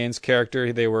Damon Wayans'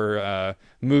 character. They were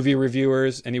movie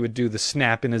reviewers, and he would do the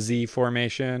snap in a Z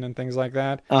formation and things like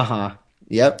that.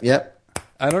 Yep.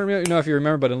 I don't really know if you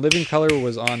remember, but In Living Color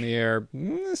was on the air,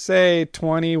 say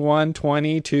 21,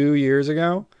 22 years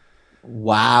ago.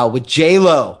 Wow, with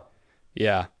J-Lo.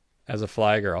 Yeah, as a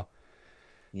fly girl.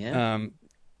 Yeah.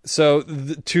 So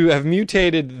to have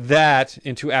mutated that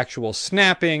into actual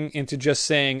snapping, into just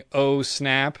saying "oh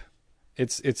snap,"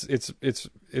 it's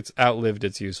outlived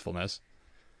its usefulness.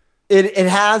 It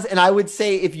has, and I would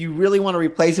say if you really want to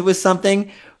replace it with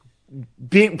something,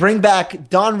 bring back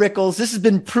Don Rickles. This has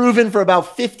been proven for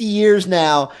about 50 years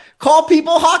now. Call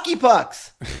people hockey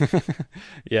pucks.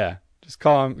 Yeah, just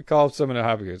call someone a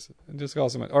hockey pucks. Just call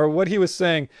someone. Or what he was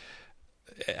saying.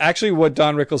 Actually, what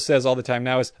Don Rickles says all the time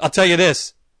now is, "I'll tell you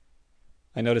this."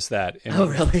 I noticed that. Oh,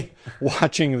 really?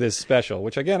 Watching this special,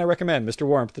 which again I recommend, Mr.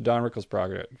 Warmth, the Don Rickles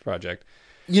project.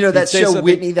 You know that show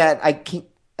Whitney that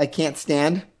I can't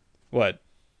stand. What?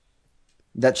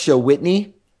 That show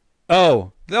Whitney.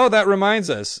 Oh, that reminds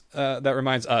us. That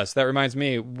reminds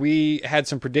me. We had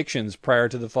some predictions prior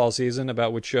to the fall season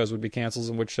about which shows would be canceled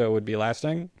and which show would be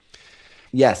lasting.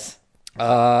 Yes.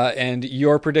 And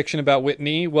your prediction about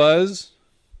Whitney was?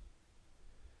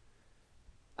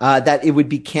 That it would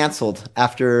be canceled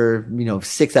after,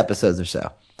 6 episodes or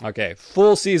so. Okay.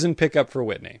 Full season pickup for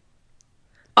Whitney.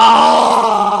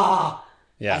 Ah!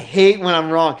 Yeah. I hate when I'm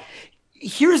wrong.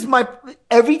 Here's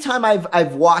every time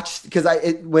I've watched, because I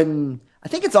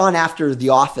think it's on after The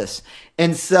Office,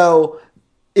 and so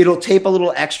it'll tape a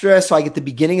little extra, so I get the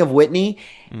beginning of Whitney,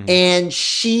 and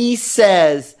she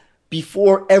says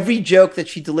before every joke that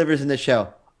she delivers in the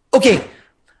show, okay,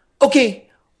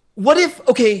 what if,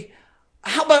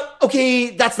 how about,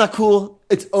 that's not cool.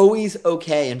 It's always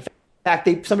okay. In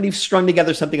fact, somebody strung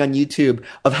together something on YouTube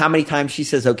of how many times she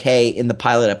says okay in the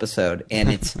pilot episode, and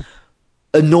it's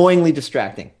annoyingly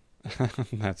distracting.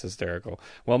 That's hysterical.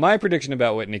 Well, my prediction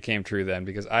about Whitney came true then,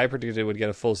 because I predicted it would get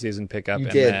a full season pickup,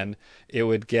 then it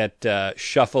would get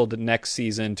shuffled next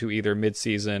season to either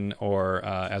mid-season or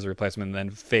as a replacement, and then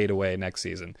fade away next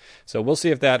season. So we'll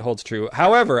see if that holds true.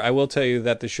 However, I will tell you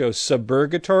that the show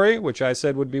Suburgatory, which I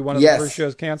said would be one of the first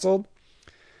shows canceled,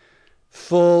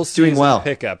 full season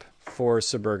pickup for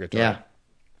Suburgatory. Yeah.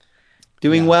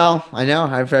 Doing well. I know.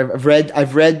 I've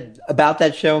read about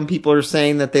that show, and people are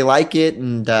saying that they like it,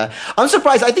 and I'm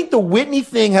surprised. I think the Whitney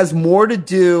thing has more to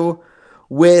do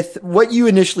with what you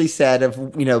initially said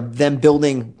of them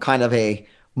building kind of a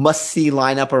must-see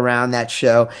lineup around that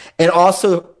show, and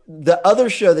also the other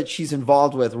show that she's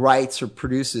involved with, writes or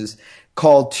produces,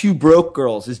 called Two Broke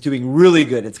Girls, is doing really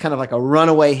good. It's kind of like a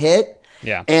runaway hit.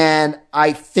 Yeah. And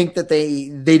I think that they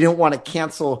didn't want to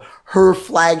cancel her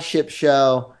flagship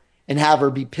show and have her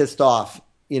be pissed off,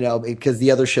 because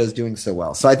the other show's doing so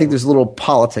well. So I think there's a little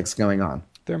politics going on.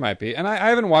 There might be. And I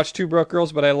haven't watched Two Broke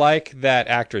Girls, but I like that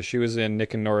actress. She was in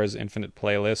Nick and Nora's Infinite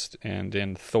Playlist and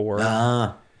in Thor.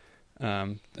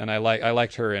 And I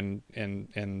liked her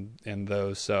in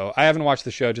those. So I haven't watched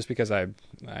the show just because I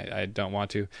don't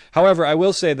want to. However, I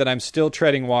will say that I'm still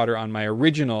treading water on my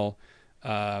original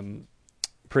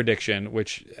prediction,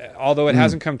 which, although it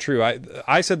hasn't come true,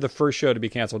 I said the first show to be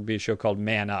canceled would be a show called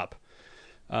Man Up.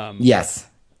 Yes.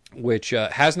 Which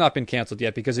has not been canceled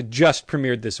yet because it just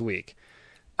premiered this week.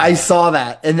 I saw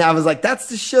that, and I was like, that's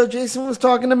the show Jason was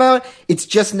talking about? It's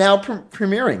just now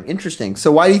premiering. Interesting.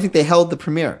 So why do you think they held the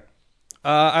premiere?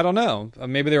 I don't know.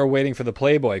 Maybe they were waiting for the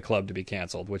Playboy Club to be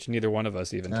canceled, which neither one of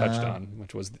us even touched on,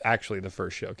 which was actually the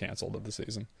first show canceled of the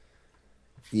season.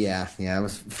 Yeah, it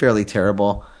was fairly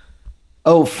terrible.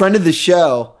 Oh, friend of the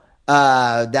show,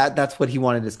 that's what he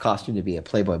wanted his costume to be, a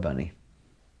Playboy bunny.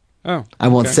 Oh, I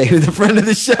won't say who the friend of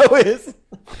the show is.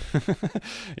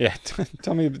 Yeah,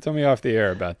 tell me off the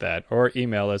air about that, or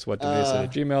email us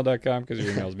whatdoveysaid@gmail.com, because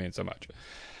your emails mean so much.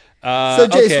 So,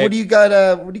 Jace, what do you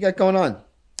got going on?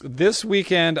 This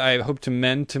weekend, I hope to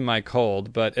mend to my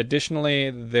cold, but additionally,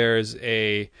 there's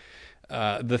the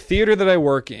theater that I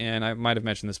work in. I might have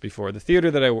mentioned this before. The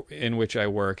theater in which I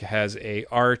work has a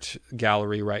art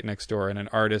gallery right next door, and an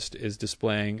artist is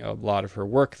displaying a lot of her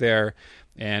work there.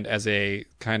 And as a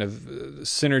kind of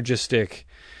synergistic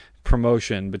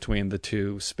promotion between the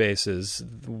two spaces,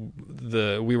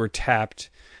 we were tapped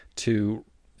to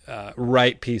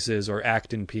write pieces or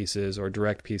act in pieces or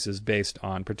direct pieces based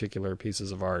on particular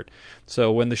pieces of art.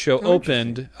 So when the show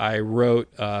opened, I wrote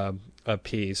a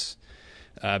piece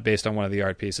based on one of the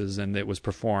art pieces, and it was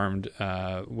performed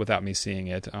without me seeing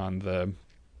it on the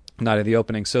night of the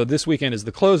opening. So this weekend is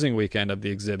the closing weekend of the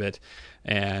exhibit,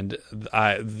 and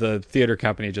the theater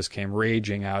company just came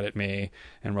raging out at me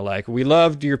and were like, "We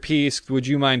loved your piece. Would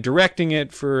you mind directing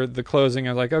it for the closing?"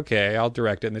 I was like, "Okay, I'll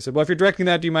direct it." And they said, "Well, if you're directing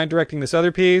that, do you mind directing this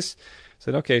other piece?" I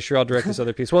said, "Okay, sure, I'll direct this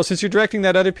other piece." "Well, since you're directing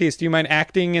that other piece, do you mind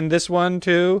acting in this one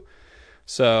too?"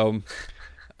 So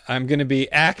I'm going to be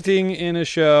acting in a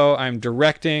show, I'm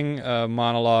directing a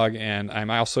monologue, and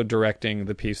I'm also directing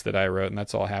the piece that I wrote, and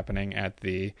that's all happening at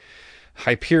the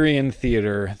Hyperion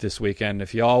Theater this weekend.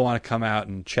 If you all want to come out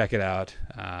and check it out,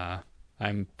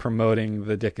 I'm promoting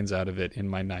the dickens out of it in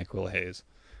my NyQuil haze.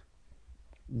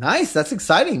 Nice. That's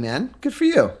exciting, man. Good for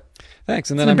you.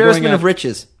 Thanks. And it's then an embarrassment of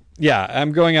riches. Yeah,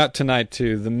 I'm going out tonight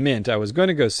to the Mint. I was going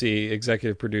to go see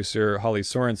executive producer Holly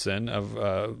Sorensen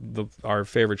of our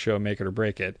favorite show, Make It or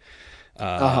Break It.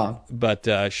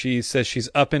 But she says she's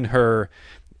up in her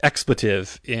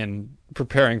expletive in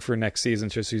preparing for next season,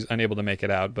 so she's unable to make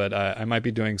it out. But I might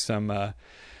be doing some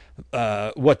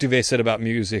What Duvet Said About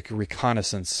Music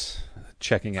reconnaissance,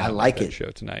 checking out I like that it. show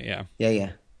tonight. Yeah.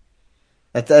 Yeah.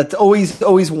 That's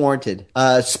always warranted.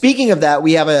 Speaking of that,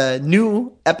 we have a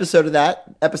new episode of that,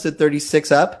 episode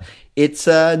 36 up. It's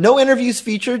no interviews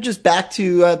featured, just back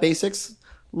to basics, a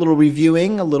little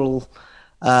reviewing, a little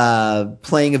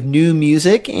playing of new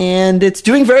music, and it's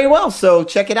doing very well. So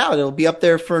check it out. It'll be up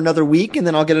there for another week, and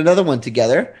then I'll get another one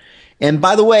together. And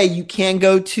by the way, you can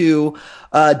go to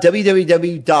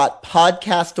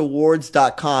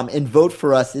www.podcastawards.com and vote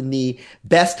for us in the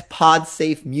Best Pod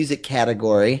Safe Music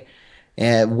category.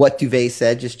 And What Duvet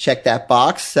Said, just check that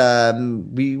box.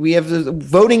 We have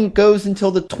voting goes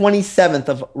until the 27th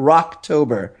of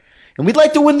Rocktober, and we'd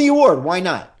like to win the award. Why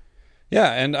not?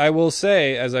 Yeah, and I will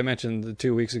say, as I mentioned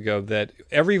 2 weeks ago, that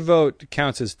every vote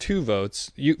counts as 2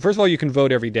 votes. First of all, you can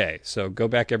vote every day, so go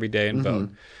back every day and vote.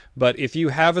 But if you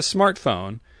have a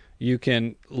smartphone, you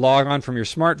can log on from your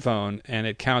smartphone, and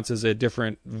it counts as a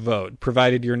different vote,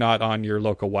 provided you're not on your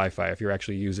local Wi-Fi, if you're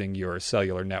actually using your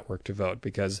cellular network to vote,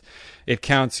 because it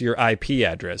counts your IP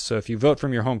address. So if you vote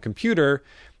from your home computer,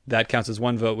 that counts as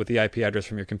one vote with the IP address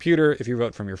from your computer. If you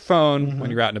vote from your phone when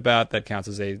you're out and about, that counts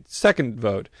as a second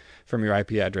vote from your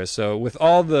IP address. So with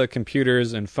all the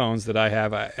computers and phones that I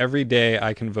have, every day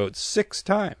I can vote 6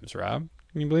 times, Rob.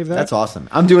 Can you believe that? That's awesome.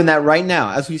 I'm doing that right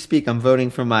now. As we speak, I'm voting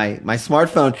from my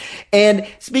smartphone. And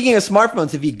speaking of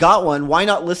smartphones, if you got one, why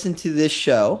not listen to this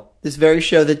show, this very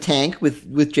show, The Tank,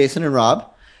 with Jason and Rob,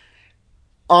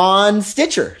 on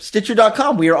Stitcher,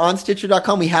 Stitcher.com. We are on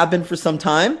Stitcher.com. We have been for some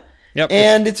time. Yep.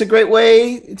 And it's a great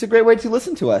way to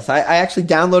listen to us. I actually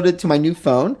downloaded it to my new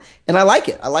phone, and I like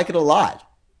it. I like it a lot.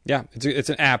 Yeah, it's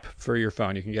an app for your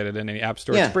phone. You can get it in any app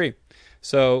store. Yeah. It's free.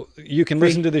 So you can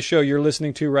listen to the show you're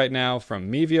listening to right now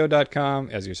from Mevio.com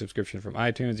as your subscription from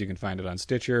iTunes. You can find it on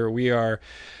Stitcher. We are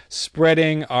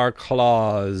spreading our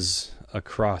claws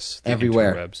across the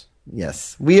everywhere. interwebs.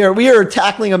 Yes. We are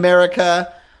tackling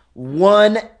America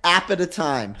one app at a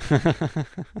time.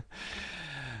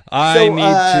 I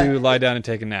need to lie down and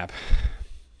take a nap.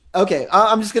 Okay,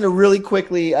 I'm just going to really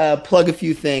quickly plug a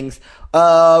few things.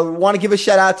 Want to give a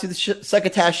shout out to the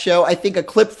Succotash Show. I think a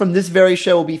clip from this very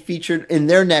show will be featured in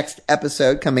their next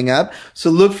episode coming up. So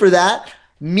look for that.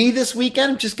 Me this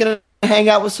weekend, just going to hang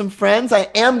out with some friends. I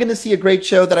am going to see a great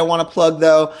show that I want to plug,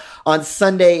 though. On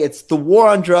Sunday, it's The War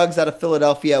on Drugs out of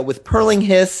Philadelphia with Perling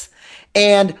Hiss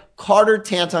and Carter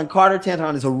Tanton. Carter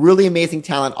Tanton is a really amazing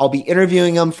talent. I'll be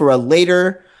interviewing him for a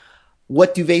later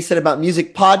What Duvet Said About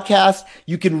Music podcast.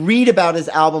 You can read about his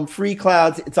album Free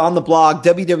Clouds. It's on the blog,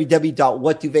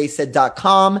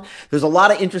 www.whatduvetsaid.com. There's a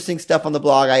lot of interesting stuff on the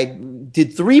blog. I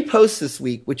did 3 posts this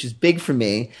week, which is big for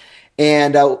me,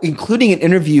 and including an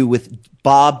interview with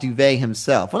Bob Duvet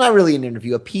himself. Well, not really an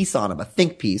interview, a piece on him, a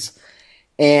think piece.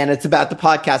 And it's about the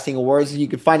Podcasting Awards, and you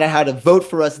can find out how to vote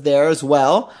for us there as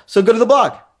well. So go to the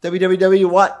blog,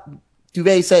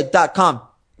 www.whatduvetsaid.com.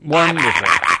 Wonderful.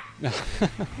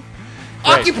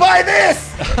 Occupy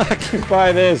this!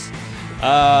 Occupy this.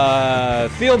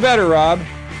 Feel better, Rob.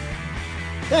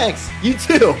 Thanks. You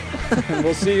too.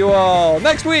 We'll see you all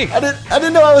next week. I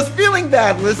didn't know I was feeling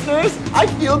bad, listeners. I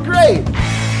feel great.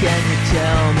 Can you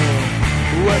tell me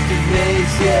what they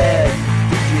said?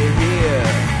 Did you hear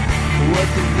what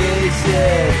they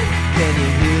said? Can you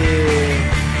hear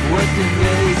what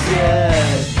they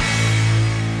said?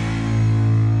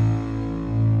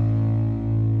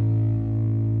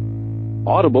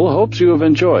 Audible hopes you have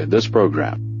enjoyed this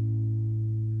program.